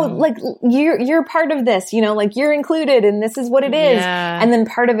 oh no, like you're part of this, like you're included and this is what it is. Yeah. And then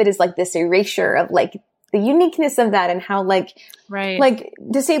part of it is like this erasure of like the uniqueness of that and how like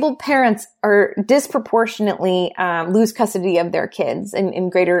disabled parents are disproportionately, lose custody of their kids in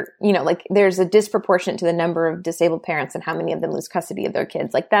greater, like there's a disproportionate to the number of disabled parents and how many of them lose custody of their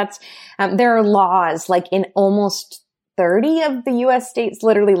kids. Like that's, there are laws like in almost 30 of the US states,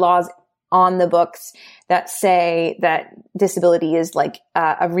 literally laws on the books that say that disability is like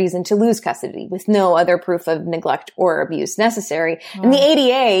a reason to lose custody with no other proof of neglect or abuse necessary. Oh. And the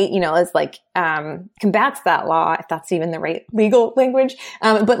ADA, is like, combats that law, if that's even the right legal language.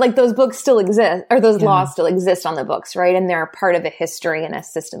 But like those books still exist, or those laws still exist on the books, right? And they're a part of a history and a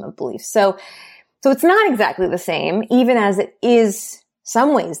system of beliefs. So it's not exactly the same, even as it is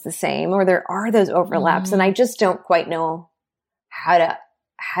some ways the same, or there are those overlaps. And I just don't quite know how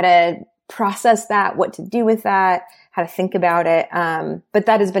to process that, what to do with that, how to think about it. But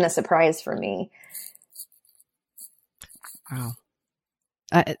that has been a surprise for me. Wow.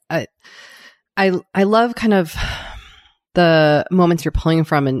 I love kind of the moments you're pulling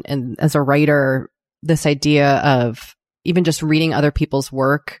from, and as a writer, this idea of even just reading other people's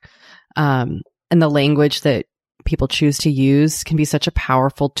work, and the language that people choose to use can be such a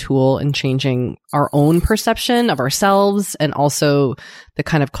powerful tool in changing our own perception of ourselves and also the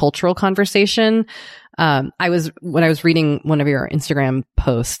kind of cultural conversation. When I was reading one of your Instagram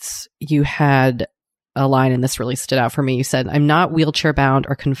posts, you had a line, and this really stood out for me. You said, "I'm not wheelchair bound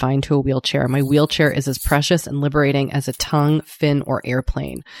or confined to a wheelchair. My wheelchair is as precious and liberating as a tongue, fin, or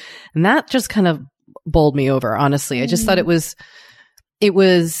airplane." And that just kind of bowled me over, honestly. I just thought it was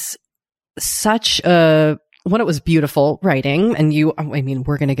such a, it was beautiful writing. And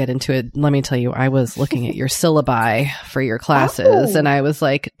we're going to get into it. Let me tell you, I was looking at your syllabi for your classes, and I was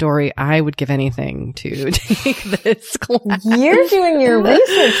like, Doree, I would give anything to take this class. You're doing your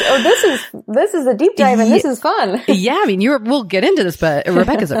research. Oh, this is a deep dive, and this is fun. Yeah. I mean, we'll get into this, but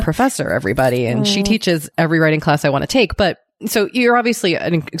Rebecca's a professor, everybody, and she teaches every writing class I want to take. But so you're obviously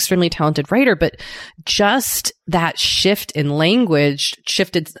an extremely talented writer, but just that shift in language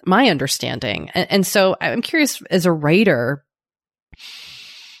shifted my understanding. And so I'm curious, as a writer,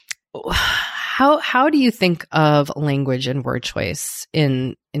 how do you think of language and word choice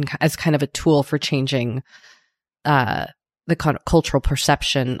as kind of a tool for changing the cultural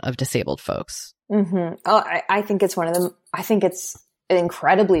perception of disabled folks? Mm-hmm. Oh, I think it's one of them. I think it's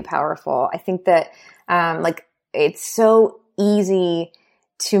incredibly powerful. I think that it's so easy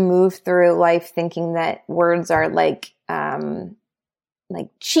to move through life thinking that words are like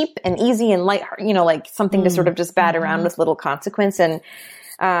cheap and easy and light, like something to sort of just bat around with little consequence. And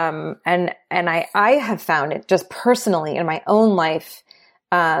I have found it just personally in my own life,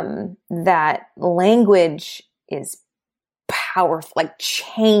 that language is powerful, like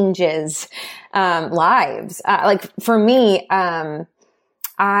changes, lives. Like for me,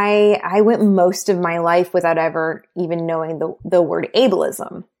 I went most of my life without ever even knowing the word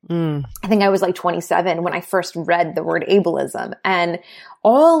ableism. I think I was like 27 when I first read the word ableism, and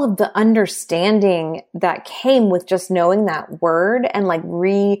all of the understanding that came with just knowing that word and like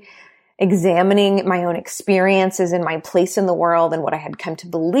re-examining my own experiences and my place in the world and what I had come to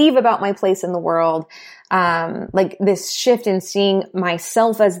believe about my place in the world. Like this shift in seeing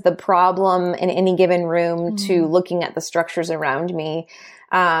myself as the problem in any given room to looking at the structures around me.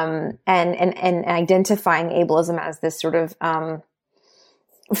 And identifying ableism as this sort of,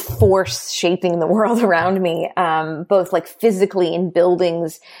 force shaping the world around me, both like physically in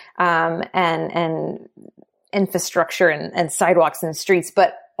buildings, and infrastructure and sidewalks and streets,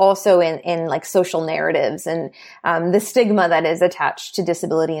 but also in like social narratives and, the stigma that is attached to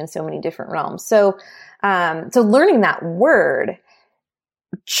disability in so many different realms. So learning that word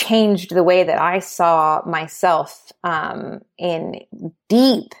changed the way that I saw myself, in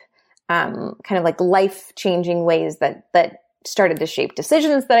deep, kind of like life-changing ways that started to shape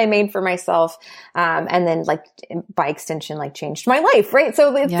decisions that I made for myself, and then like by extension, like changed my life, right?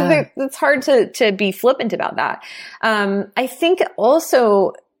 So it's hard to be flippant about that. I think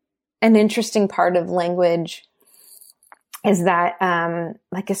also an interesting part of language is that,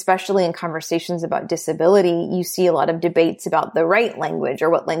 like, especially in conversations about disability, you see a lot of debates about the right language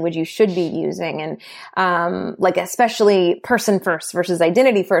or what language you should be using. And, like, especially person first versus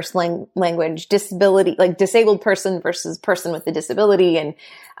identity first language, disability, like disabled person versus person with a disability. And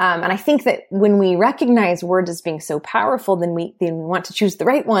I think that when we recognize words as being so powerful, then we want to choose the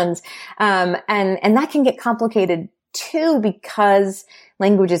right ones. And that can get complicated too, because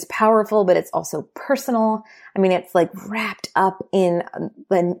language is powerful, but it's also personal. I mean, it's like wrapped up in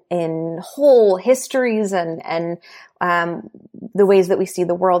whole histories and the ways that we see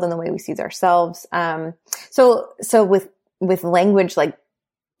the world and the way we see ourselves. So with language, like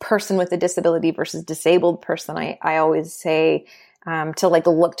person with a disability versus disabled person, I always say, to like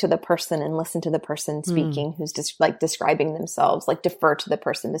look to the person and listen to the person speaking who's just like describing themselves, like defer to the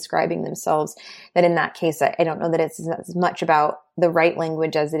person describing themselves. That in that case, I don't know that it's as much about the right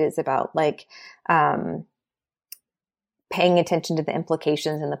language as it is about like, paying attention to the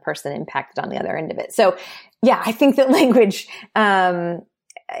implications and the person impacted on the other end of it. So yeah, I think that language,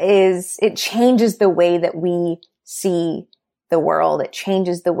 it changes the way that we see the world. It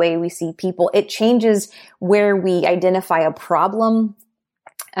changes the way we see people. It changes where we identify a problem.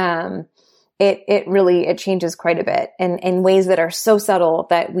 It changes quite a bit in ways that are so subtle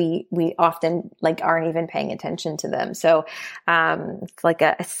that we often like aren't even paying attention to them. So, it's like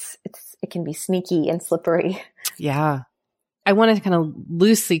it can be sneaky and slippery. Yeah. I wanted to kind of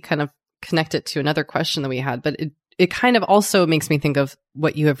loosely kind of connect it to another question that we had, but it kind of also makes me think of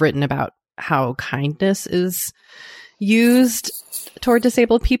what you have written about how kindness is used toward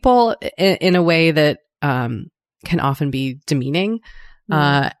disabled people in a way that can often be demeaning.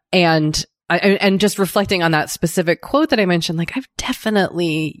 And just reflecting on that specific quote that I mentioned, like I've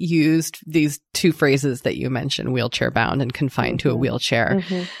definitely used these two phrases that you mentioned, wheelchair bound and confined to a wheelchair.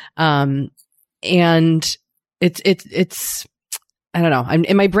 And it's I don't know.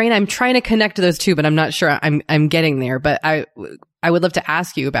 In my brain, I'm trying to connect to those two, but I'm not sure I'm getting there. But I would love to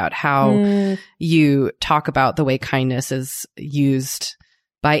ask you about how you talk about the way kindness is used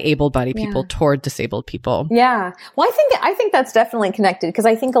by able-bodied people toward disabled people. Yeah. Well, I think that's definitely connected, because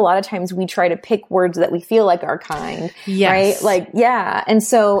I think a lot of times we try to pick words that we feel like are kind. Yes. Right? Like, yeah. And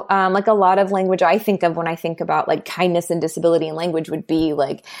so, like a lot of language I think of when I think about like kindness and disability in language would be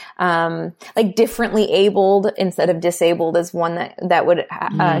like differently abled instead of disabled is one that would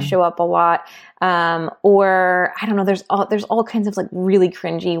show up a lot. Or I don't know, there's all kinds of like really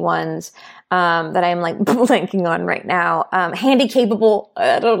cringy ones, that I'm like blanking on right now. Handy-capable,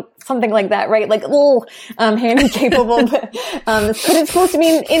 something like that, right? Like, handy-capable, but it's supposed to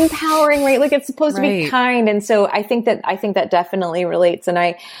be empowering, right? Like it's supposed to be kind. And so I think that definitely relates. And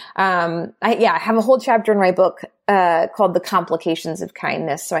I have a whole chapter in my book, called The Complications of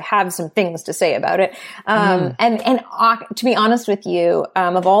Kindness. So I have some things to say about it. And to be honest with you,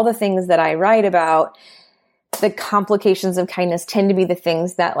 of all the things that I write about, the complications of kindness tend to be the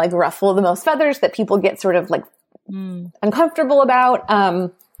things that like ruffle the most feathers, that people get sort of like uncomfortable about.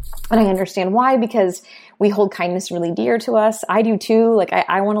 And I understand why, because we hold kindness really dear to us. I do too. Like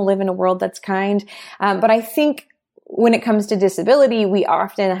I want to live in a world that's kind. But I think when it comes to disability, we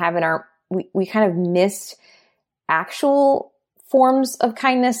often have we kind of miss actual forms of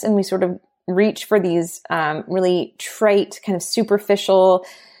kindness, and we sort of reach for these really trite, kind of superficial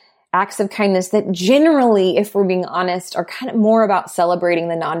acts of kindness that generally, if we're being honest, are kind of more about celebrating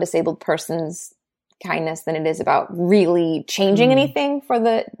the non-disabled person's kindness than it is about really changing anything for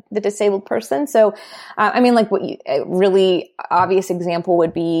the disabled person. So, I mean, like a really obvious example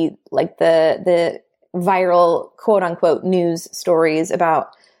would be like the viral quote unquote news stories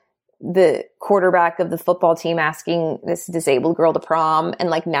about the quarterback of the football team asking this disabled girl to prom. And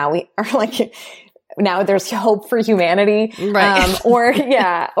like, now we are like, now there's hope for humanity. Right. Or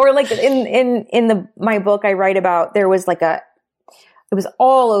like in my book, I write about, there was like it was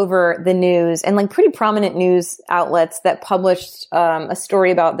all over the news, and like pretty prominent news outlets that published, a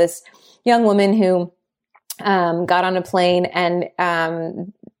story about this young woman who, got on a plane,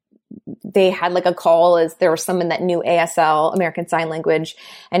 and, they had like a call as there was someone that knew ASL, American Sign Language,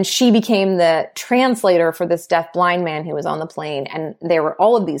 and she became the translator for this deaf blind man who was on the plane. And there were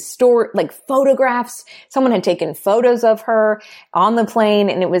all of these photographs. Someone had taken photos of her on the plane,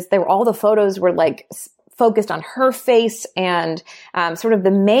 and all the photos were like focused on her face, and sort of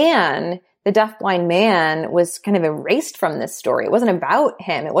the deaf blind man was kind of erased from this story. It wasn't about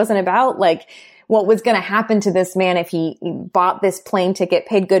him. It wasn't about like what was going to happen to this man if he bought this plane ticket,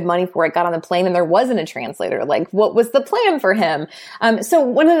 paid good money for it, got on the plane, and there wasn't a translator. Like, what was the plan for him? So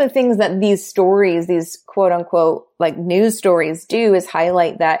one of the things that these stories, these quote unquote like news stories do is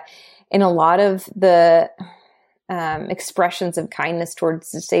highlight that in a lot of the expressions of kindness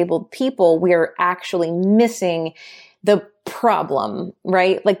towards disabled people, we are actually missing the problem,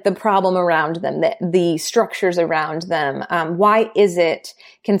 right? Like the problem around them, the structures around them. Why is it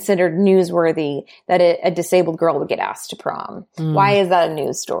considered newsworthy that a disabled girl would get asked to prom? Why is that a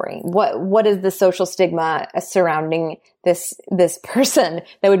news story? What is the social stigma surrounding this person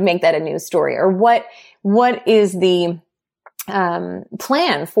that would make that a news story? Or what is the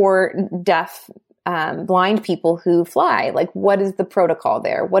plan for deaf blind people who fly? Like, what is the protocol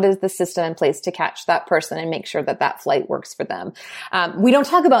there? What is the system in place to catch that person and make sure that flight works for them? We don't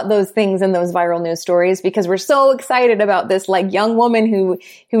talk about those things in those viral news stories because we're so excited about this like young woman who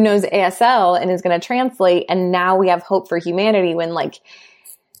knows ASL and is going to translate. And now we have hope for humanity, when like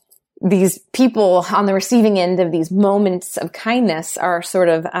these people on the receiving end of these moments of kindness are sort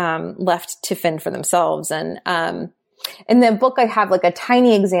of left to fend for themselves. And in the book, I have like a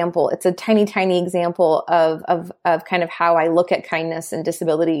tiny example. It's a tiny, tiny example of kind of how I look at kindness and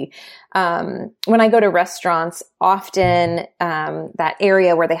disability. When I go to restaurants, often, that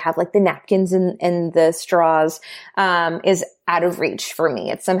area where they have like the napkins and the straws, is out of reach for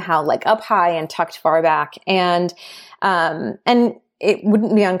me. It's somehow like up high and tucked far back. And it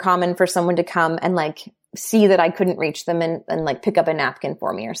wouldn't be uncommon for someone to come and like see that I couldn't reach them and like pick up a napkin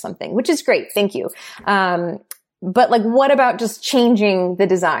for me or something, which is great. Thank you. but like, what about just changing the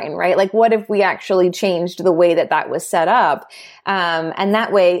design, right? Like, what if we actually changed the way that was set up? And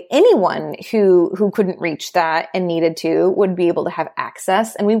that way anyone who couldn't reach that and needed to would be able to have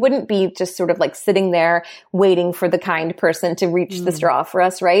access, and we wouldn't be just sort of like sitting there waiting for the kind person to reach the straw for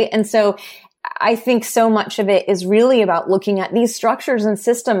us, right? And so I think so much of it is really about looking at these structures and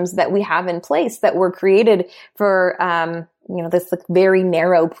systems that we have in place that were created for, this like very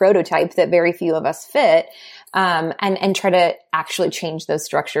narrow prototype that very few of us fit. And try to actually change those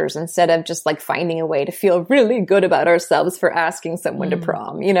structures instead of just like finding a way to feel really good about ourselves for asking someone to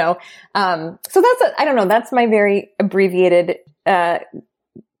prom, So that's my very abbreviated,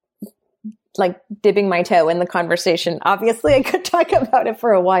 like dipping my toe in the conversation. Obviously I could talk about it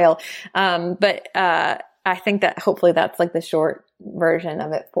for a while. But I think that hopefully that's like the short version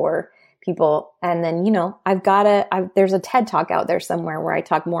of it for people. And then, there's a TED Talk out there somewhere where I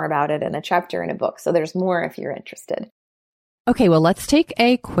talk more about it in a chapter in a book. So there's more if you're interested. Okay, well, let's take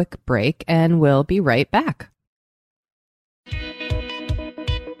a quick break and we'll be right back.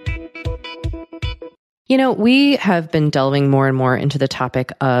 We have been delving more and more into the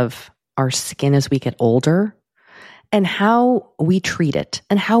topic of our skin as we get older and how we treat it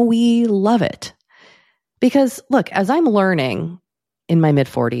and how we love it. Because look, as I'm learning in my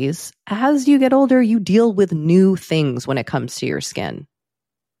mid-40s, as you get older, you deal with new things when it comes to your skin.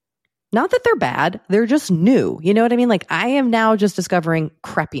 Not that they're bad, they're just new. You know what I mean? Like, I am now just discovering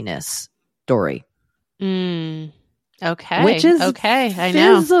crepiness, Dory. Okay. Which is I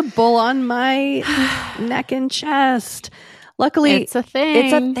know. visible on my neck and chest. Luckily, it's a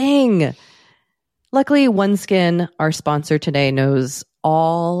thing. Luckily, OneSkin, our sponsor today, knows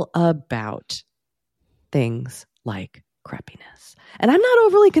all about things like crepiness. And I'm not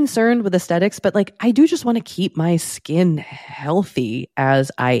overly concerned with aesthetics, but like, I do just want to keep my skin healthy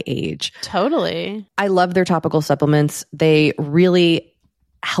as I age. Totally. I love their topical supplements. They really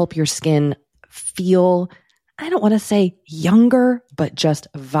help your skin feel, I don't want to say younger, but just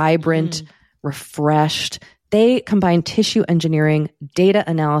vibrant, refreshed. They combine tissue engineering, data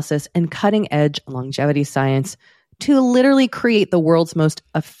analysis, and cutting edge longevity science to literally create the world's most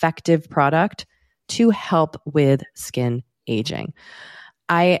effective product to help with skin aging.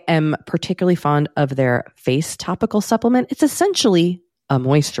 I am particularly fond of their face topical supplement. It's essentially a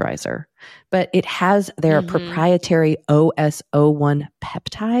moisturizer, but it has their proprietary OS01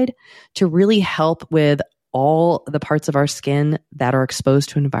 peptide to really help with all the parts of our skin that are exposed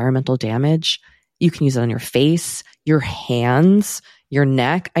to environmental damage. You can use it on your face, your hands, your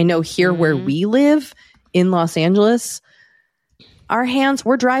neck. I know here where we live in Los Angeles, our hands,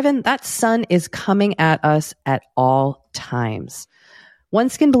 we're driving, that sun is coming at us at all times.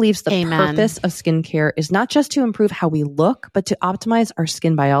 OneSkin believes the purpose of skincare is not just to improve how we look, but to optimize our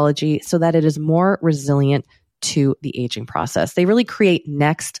skin biology so that it is more resilient to the aging process. They really create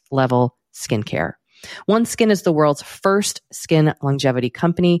next level skincare. OneSkin is the world's first skin longevity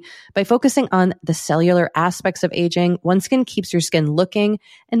company. By focusing on the cellular aspects of aging, OneSkin keeps your skin looking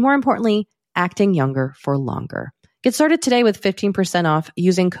and, more importantly, acting younger for longer. Get started today with 15% off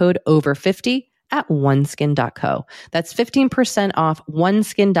using code OVER50 at oneskin.co. That's 15% off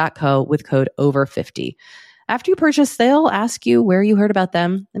oneskin.co with code OVER50. After you purchase, they'll ask you where you heard about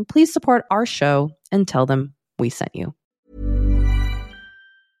them, and please support our show and tell them we sent you.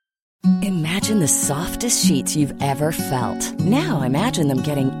 Imagine the softest sheets you've ever felt. Now imagine them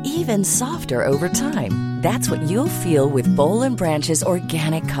getting even softer over time. That's what you'll feel with Boll & Branch's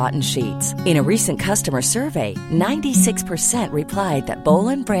organic cotton sheets. In a recent customer survey, 96% replied that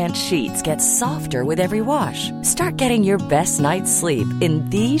Boll & Branch sheets get softer with every wash. Start getting your best night's sleep in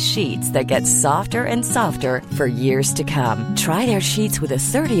these sheets that get softer and softer for years to come. Try their sheets with a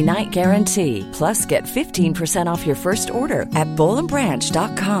 30-night guarantee. Plus, get 15% off your first order at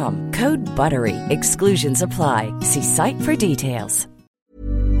bollandbranch.com. Code BUTTERY. Exclusions apply. See site for details.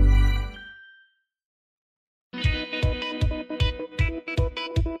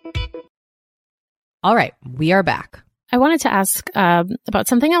 All right, we are back. I wanted to ask about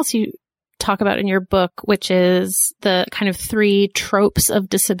something else you talk about in your book, which is the kind of 3 tropes of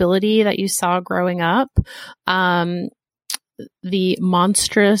disability that you saw growing up. The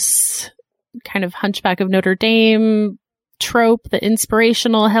monstrous kind of Hunchback of Notre Dame trope, the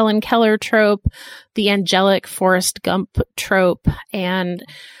inspirational Helen Keller trope, the angelic Forrest Gump trope. And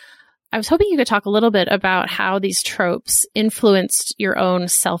I was hoping you could talk a little bit about how these tropes influenced your own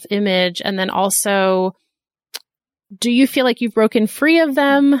self-image. And then also, do you feel like you've broken free of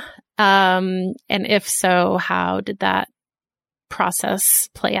them? And if so, how did that process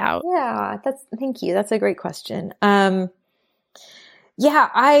play out? Yeah, thank you. That's a great question. Yeah,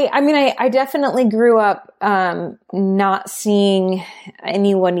 I definitely grew up not seeing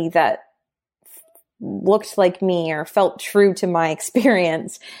anybody that looked like me or felt true to my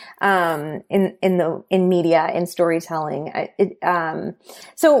experience in media, in storytelling.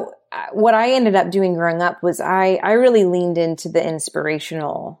 So what I ended up doing growing up was I really leaned into the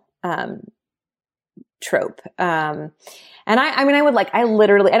inspirational trope. And I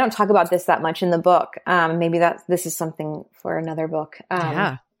don't talk about this that much in the book. Maybe this is something for another book.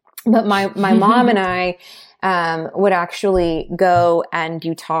 Yeah. But my mom and I, would actually go and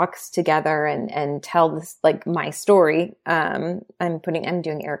do talks together and tell this, like, my story. I'm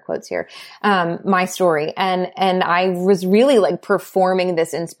doing air quotes here. My story. And I was really like performing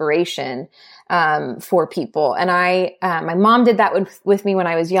this inspiration, for people. And my mom did that with me when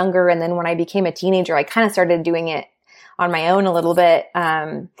I was younger. And then when I became a teenager, I kind of started doing it on my own a little bit.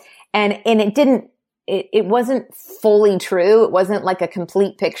 And it wasn't fully true. It wasn't like a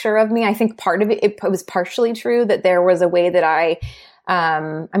complete picture of me. I think part of it was partially true, that there was a way that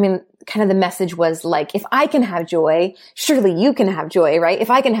kind of the message was like, if I can have joy, surely you can have joy, right? If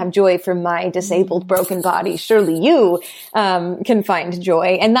I can have joy from my disabled, broken body, surely you, can find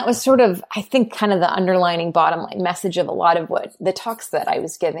joy. And that was sort of, I think, kind of the underlining bottom line message of a lot of what the talks that I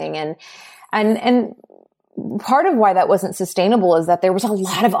was giving. And part of why that wasn't sustainable is that there was a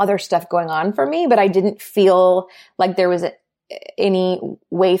lot of other stuff going on for me, but I didn't feel like there was any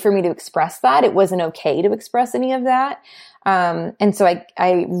way for me to express that. It wasn't okay to express any of that. And so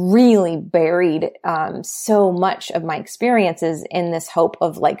I really buried, so much of my experiences in this hope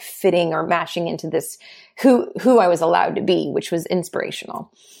of like fitting or matching into this, who I was allowed to be, which was inspirational,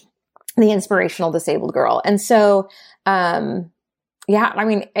 the inspirational disabled girl. And so, yeah, I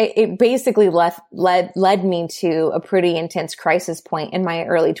mean, it basically led me to a pretty intense crisis point in my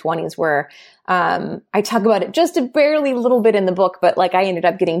early 20s where, I talk about it just a barely little bit in the book, but like I ended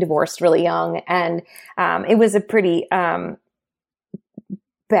up getting divorced really young, and, it was a pretty,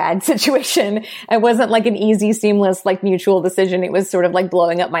 bad situation. It wasn't like an easy, seamless, like mutual decision. It was sort of like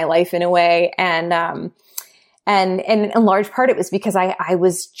blowing up my life in a way. And in large part it was because I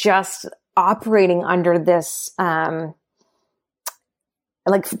was just operating under this,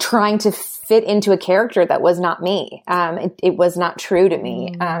 like trying to fit into a character that was not me. It was not true to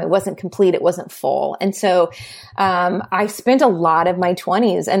me. It wasn't complete. It wasn't full. And so, I spent a lot of my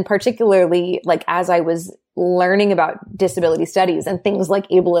 20s, and particularly like as I was learning about disability studies and things like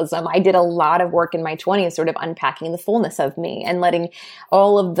ableism, I did a lot of work in my 20s, sort of unpacking the fullness of me and letting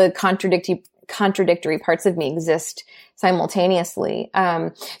all of the contradictory parts of me exist simultaneously.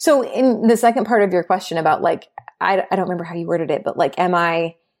 So in the second part of your question about like, I don't remember how you worded it, but like, am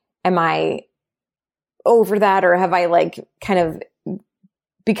I over that, or have I like kind of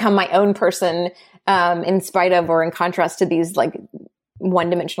become my own person, in spite of, or in contrast to these like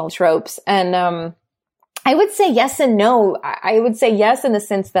one-dimensional tropes? And, I would say yes and no. I would say yes in the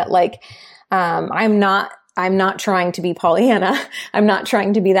sense that like, I'm not trying to be Pollyanna. I'm not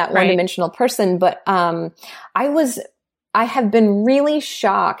trying to be that one-dimensional person, but, I have been really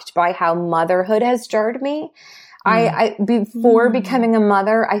shocked by how motherhood has jarred me. Before becoming a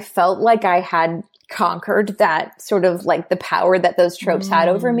mother, I felt like I had conquered that sort of like the power that those tropes had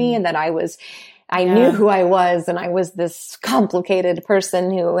over me, and that I knew who I was, and I was this complicated person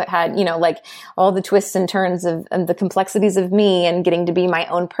who had, like all the twists and turns of the complexities of me, and getting to be my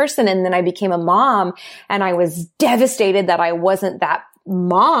own person. And then I became a mom, and I was devastated that I wasn't that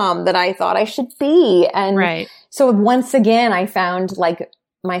mom that I thought I should be. And so once again, I found like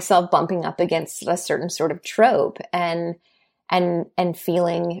myself bumping up against a certain sort of trope, and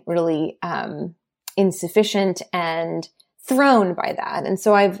feeling really, insufficient and thrown by that. And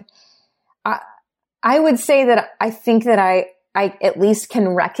so I would say that I think that I at least can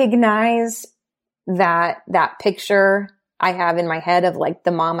recognize that picture I have in my head of like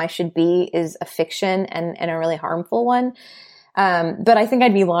the mom I should be is a fiction and a really harmful one. But I think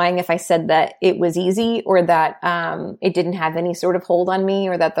I'd be lying if I said that it was easy, or that, it didn't have any sort of hold on me,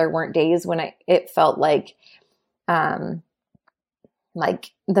 or that there weren't days when it felt like the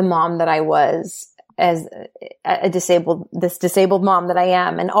mom that I was, as this disabled mom that I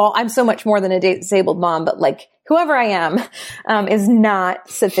am, and I'm so much more than a disabled mom, but like whoever I am, is not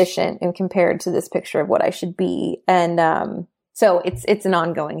sufficient in compared to this picture of what I should be. And, so it's an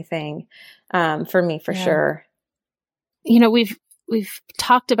ongoing thing, for me, for sure. We've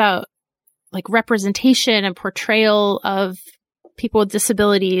talked about like representation and portrayal of people with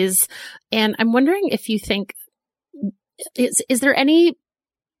disabilities. And I'm wondering if you think, is there any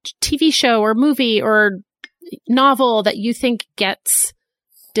TV show or movie or novel that you think gets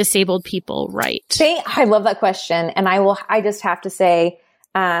disabled people right? I love that question. And I just have to say,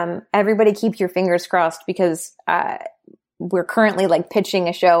 everybody keep your fingers crossed, because, we're currently like pitching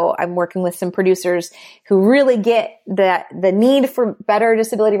a show. I'm working with some producers who really get the need for better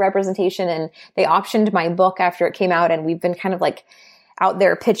disability representation. And they optioned my book after it came out. And we've been kind of like out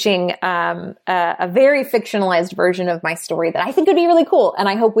there pitching, a very fictionalized version of my story that I think would be really cool. And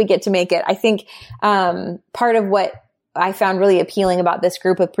I hope we get to make it. I think, part of what I found really appealing about this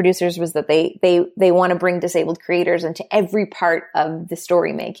group of producers was that they want to bring disabled creators into every part of the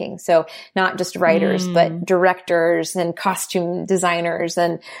story making. So not just writers, but directors and costume designers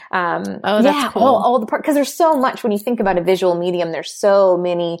and, that's cool. all the part, because there's so much when you think about a visual medium, there's so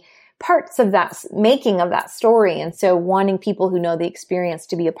many parts of that making of that story. And so wanting people who know the experience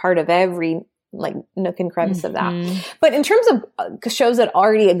to be a part of every like nook and crevice of that. But in terms of shows that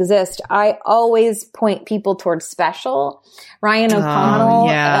already exist, I always point people towards Special. Ryan O'Connell.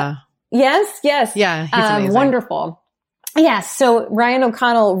 Yeah. Yes. Yeah. He's amazing. Wonderful. Yes. So Ryan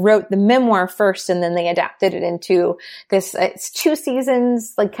O'Connell wrote the memoir first, and then they adapted it into this, it's 2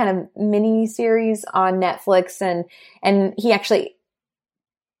 seasons, like kind of mini series on Netflix. And he actually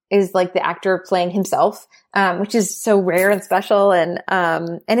is like the actor playing himself, which is so rare and special. And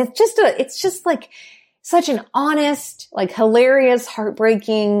it's just like such an honest, like hilarious,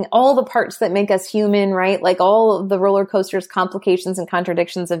 heartbreaking, all the parts that make us human, right? Like all of the roller coasters, complications and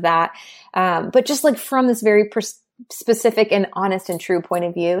contradictions of that. But just like from this very specific and honest and true point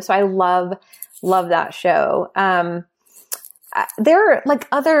of view. So I love that show. There are like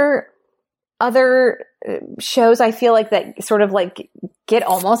other shows I feel like that sort of like get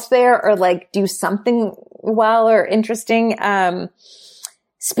almost there or like do something well or interesting.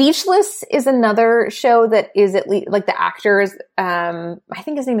 Speechless is another show that is at least like the actors. I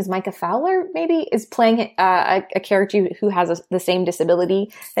think his name is Micah Fowler, maybe, is playing a character who has the same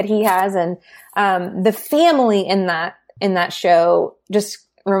disability that he has. And the family in that show just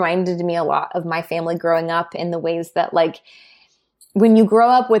reminded me a lot of my family growing up, in the ways that like, when you grow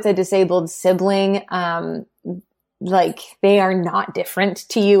up with a disabled sibling, like they are not different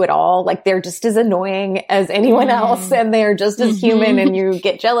to you at all. Like they're just as annoying as anyone else, and they're just as human, and you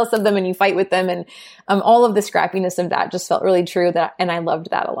get jealous of them and you fight with them. And, all of the scrappiness of that just felt really true, and I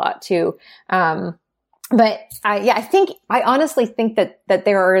loved that a lot too. But I honestly think that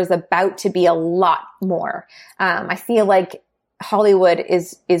there is about to be a lot more. I feel like Hollywood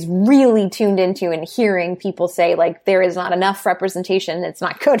is really tuned into and hearing people say like, there is not enough representation. It's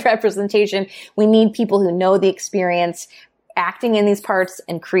not good representation. We need people who know the experience acting in these parts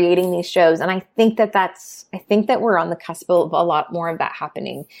and creating these shows. And I think that we're on the cusp of a lot more of that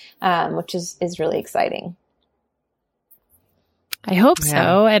happening, which is really exciting. I hope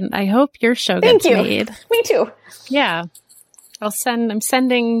so. And I hope your show gets made. Me too. Yeah. I'm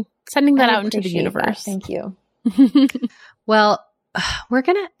sending that out into the universe. Thank you. Well, we're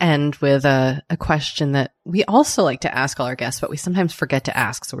going to end with a question that we also like to ask all our guests, but we sometimes forget to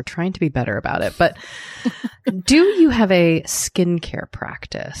ask. So we're trying to be better about it. But do you have a skincare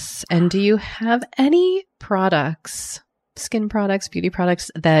practice? And do you have any skin products, beauty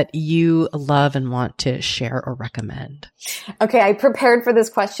products that you love and want to share or recommend? Okay. I prepared for this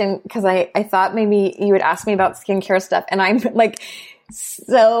question because I thought maybe you would ask me about skincare stuff. And I'm like,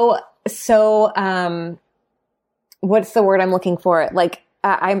 what's the word I'm looking for? Like,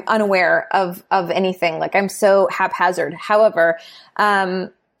 I'm unaware of anything. Like, I'm so haphazard. However,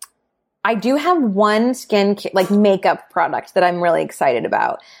 I do have one like makeup product that I'm really excited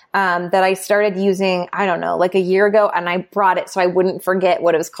about, that I started using, I don't know, like a year ago, and I brought it so I wouldn't forget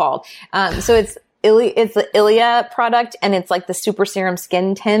what it was called. So it's the Ilia product, and it's like the super serum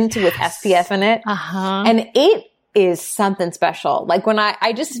skin tint with SPF in it. And it is something special. Like when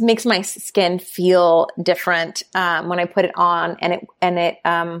I just makes my skin feel different, when I put it on, and it,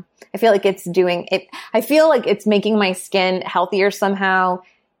 I feel like it's doing it. I feel like it's making my skin healthier somehow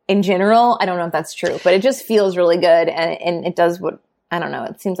in general. I don't know if that's true, but it just feels really good. And it does what, I don't know.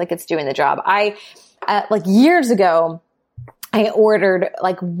 It seems like it's doing the job. Like years ago, I ordered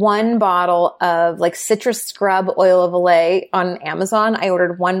like one bottle of like citrus scrub oil of Olay on Amazon. I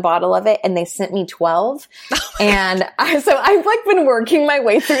ordered one bottle of it and they sent me 12. And so I've like been working my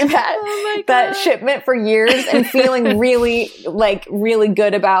way through that shipment for years and feeling really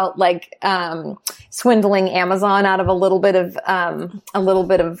good about like, swindling Amazon out of a little bit of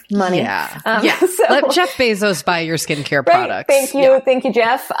money. Yeah. So, let Jeff Bezos buy your skincare products. Thank you. Yeah. Thank you,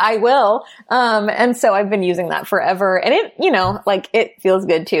 Jeff. I will. And so I've been using that forever, and it, like it feels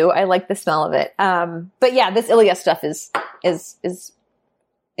good too. I like the smell of it. But yeah, this Ilia stuff is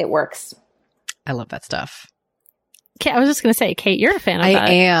it works. I love that stuff. I was just going to say, Kate, you're a fan of that.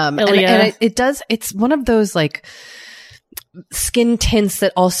 I am. And it's one of those like skin tints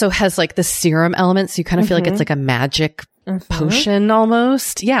that also has like the serum elements. So you kind of feel like it's like a magic potion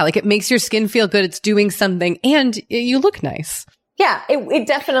almost. Yeah. Like it makes your skin feel good. It's doing something and you look nice. Yeah. It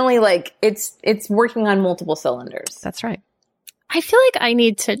definitely like it's working on multiple cylinders. That's right. I feel like I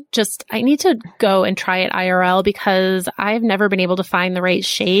need to go and try it IRL because I've never been able to find the right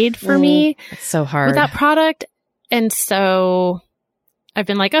shade for me. It's so hard with that product. And so I've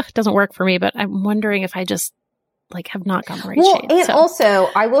been like, it doesn't work for me, but I'm wondering if I just like have not gotten the right shade. And also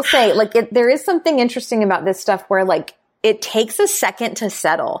I will say like there is something interesting about this stuff where like it takes a second to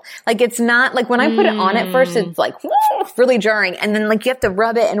settle. Like it's not like when I put it on at first, it's like woo, really jarring. And then like you have to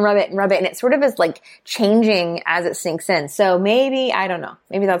rub it and rub it and rub it. And it sort of is like changing as it sinks in. So maybe, I don't know,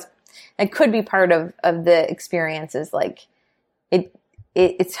 maybe it could be part of the experience is like it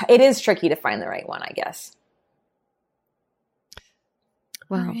is tricky to find the right one, I guess.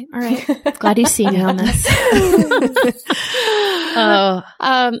 Wow. All right. Glad you see me on this. Well,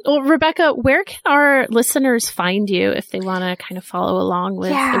 Rebecca, where can our listeners find you if they want to kind of follow along with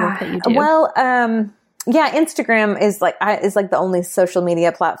the work that you do? Well, Instagram is like the only social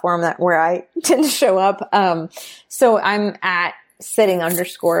media platform where I tend to show up. So I'm at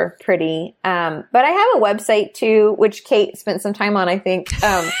sitting_pretty. But I have a website too, which Kate spent some time on, I think.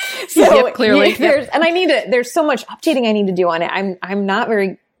 So yep, clearly. There's so much updating I need to do on it. I'm not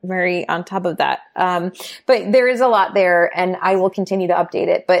very, very on top of that. But there is a lot there and I will continue to update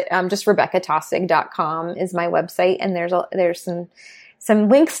it. But, just RebeccaTaussig.com is my website. And there's some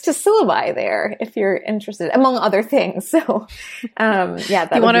links to syllabi there if you're interested, among other things. So, that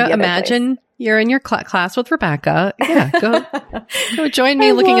you want to imagine place. You're in your class with Rebecca. Yeah, go join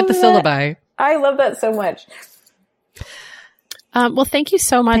me looking at the syllabi. I love that so much. Well, thank you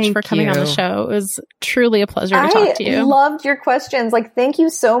so much for coming on the show. It was truly a pleasure to talk to you. I loved your questions. Like, thank you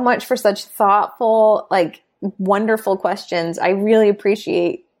so much for such thoughtful, like, wonderful questions. I really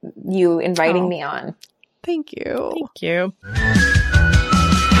appreciate you inviting me on. Thank you. Thank you.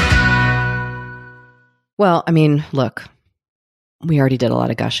 Well, I mean, look, we already did a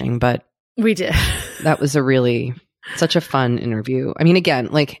lot of gushing, but we did. That was such a fun interview. I mean, again,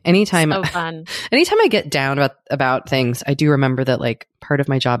 like anytime I get down about things, I do remember that like part of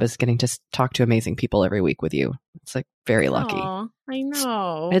my job is getting to talk to amazing people every week with you. It's like very lucky. Aww, I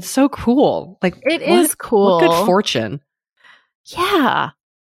know. It's so cool. Like it is cool. What good fortune. Yeah.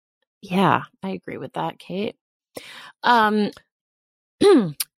 Yeah. I agree with that, Kate.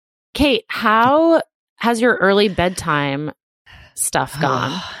 Kate, how has your early bedtime stuff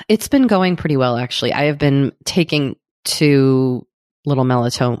gone? It's been going pretty well, actually. I have been taking 2 little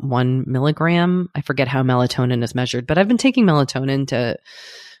melatonin, 1 milligram. I forget how melatonin is measured, but I've been taking melatonin to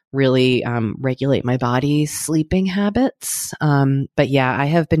really regulate my body's sleeping habits. But yeah, I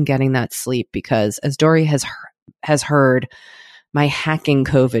have been getting that sleep because, as Dory has heard, my hacking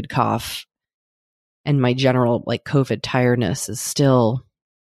COVID cough and my general like COVID tiredness is still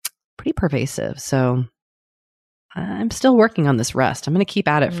pretty pervasive. So I'm still working on this rest. I'm going to keep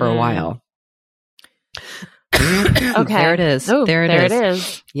at it for a while. Okay. There it is. Ooh, there it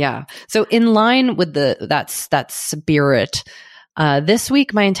is. Yeah. So in line with that spirit, this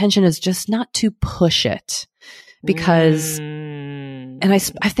week my intention is just not to push it because, and I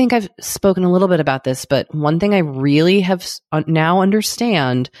think I've spoken a little bit about this, but one thing I really have now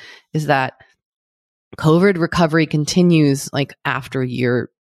understand is that COVID recovery continues like after you're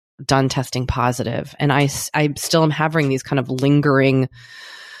done testing positive. And I still am having these kind of lingering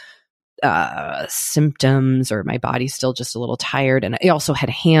symptoms, or my body's still just a little tired. And I also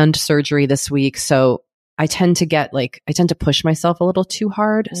had hand surgery this week. So I tend to push myself a little too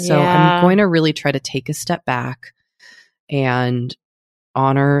hard. So I'm going to really try to take a step back and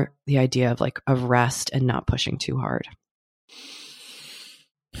honor the idea of rest and not pushing too hard.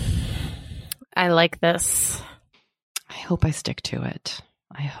 I like this. I hope I stick to it.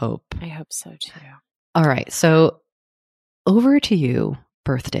 I hope so too. All right. So over to you,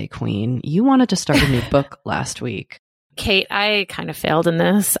 birthday queen. You wanted to start a new book last week. Kate, I kind of failed in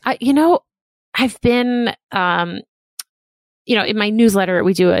this. I've been, in my newsletter,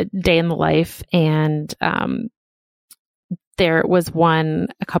 we do a day in the life, and there was one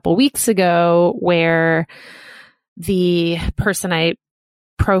a couple weeks ago where the person I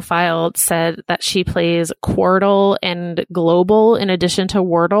profiled said that she plays Quordle and Global in addition to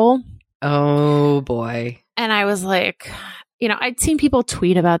Wordle. Oh boy. And I was like, I'd seen people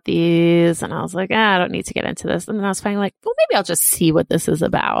tweet about these and I was like, I don't need to get into this. And then I was finally like, well, maybe I'll just see what this is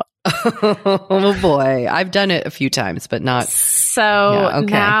about. Oh boy. I've done it a few times, but not. So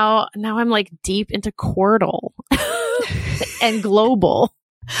okay. now I'm like deep into Quordle and Global.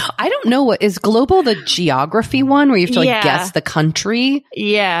 I don't know what is Global, the geography one where you have to guess the country.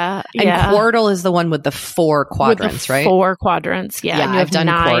 Yeah. And Quordle is the one with the 4 quadrants, right? 4 quadrants. Yeah. Yeah, I've done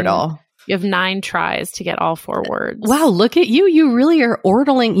Quordle. You have 9 tries to get all 4 words. Wow, look at you. You really are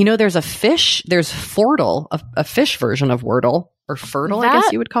ordling. There's a fish. There's Fordle, a fish version of Wordle. Or Fertile, I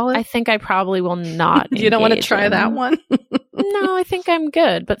guess you would call it. I think I probably will not. You don't want to try that one? No, I think I'm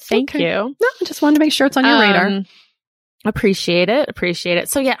good. But thank you. No, I just wanted to make sure it's on your radar. Appreciate it.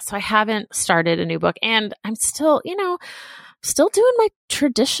 So I haven't started a new book. And I'm still, still doing my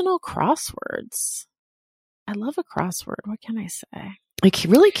traditional crosswords. I love a crossword. What can I say? It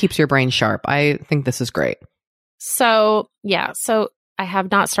really keeps your brain sharp. I think this is great. So I have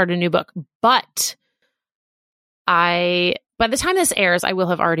not started a new book, but by the time this airs, I will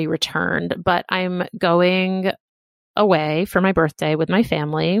have already returned, but I'm going away for my birthday with my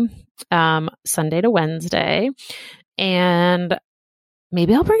family, Sunday to Wednesday, and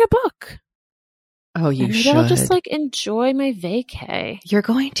maybe I'll bring a book. Oh, you should. Maybe I'll just enjoy my vacay. You're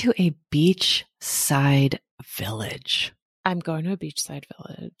going to a beachside village. I'm going to a beachside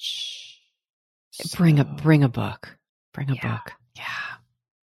village. Bring a book. Bring a book. Yeah.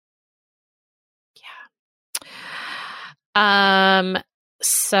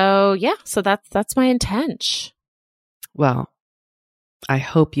 So that's my intent. Well, I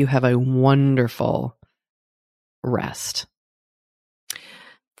hope you have a wonderful rest.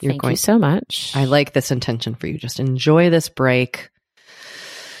 Thank you so much. I like this intention for you. Just enjoy this break.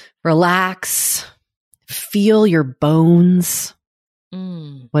 Relax. Feel your bones.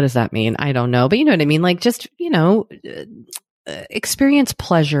 What does that mean? I don't know. But you know what I mean? Just, experience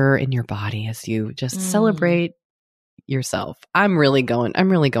pleasure in your body as you just celebrate yourself. I'm really going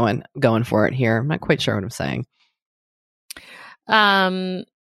for it here. I'm not quite sure what I'm saying. I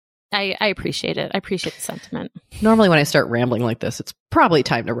appreciate it. I appreciate the sentiment. Normally when I start rambling like this, it's probably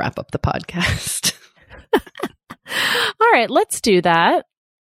time to wrap up the podcast. All right, let's do that.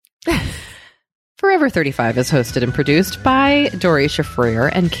 Forever 35 is hosted and produced by Dori Shafrir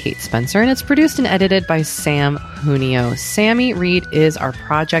and Kate Spencer, and it's produced and edited by Sam Junio. Sammy Reed is our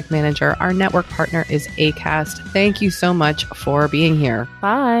project manager. Our network partner is Acast. Thank you so much for being here.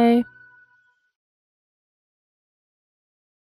 Bye.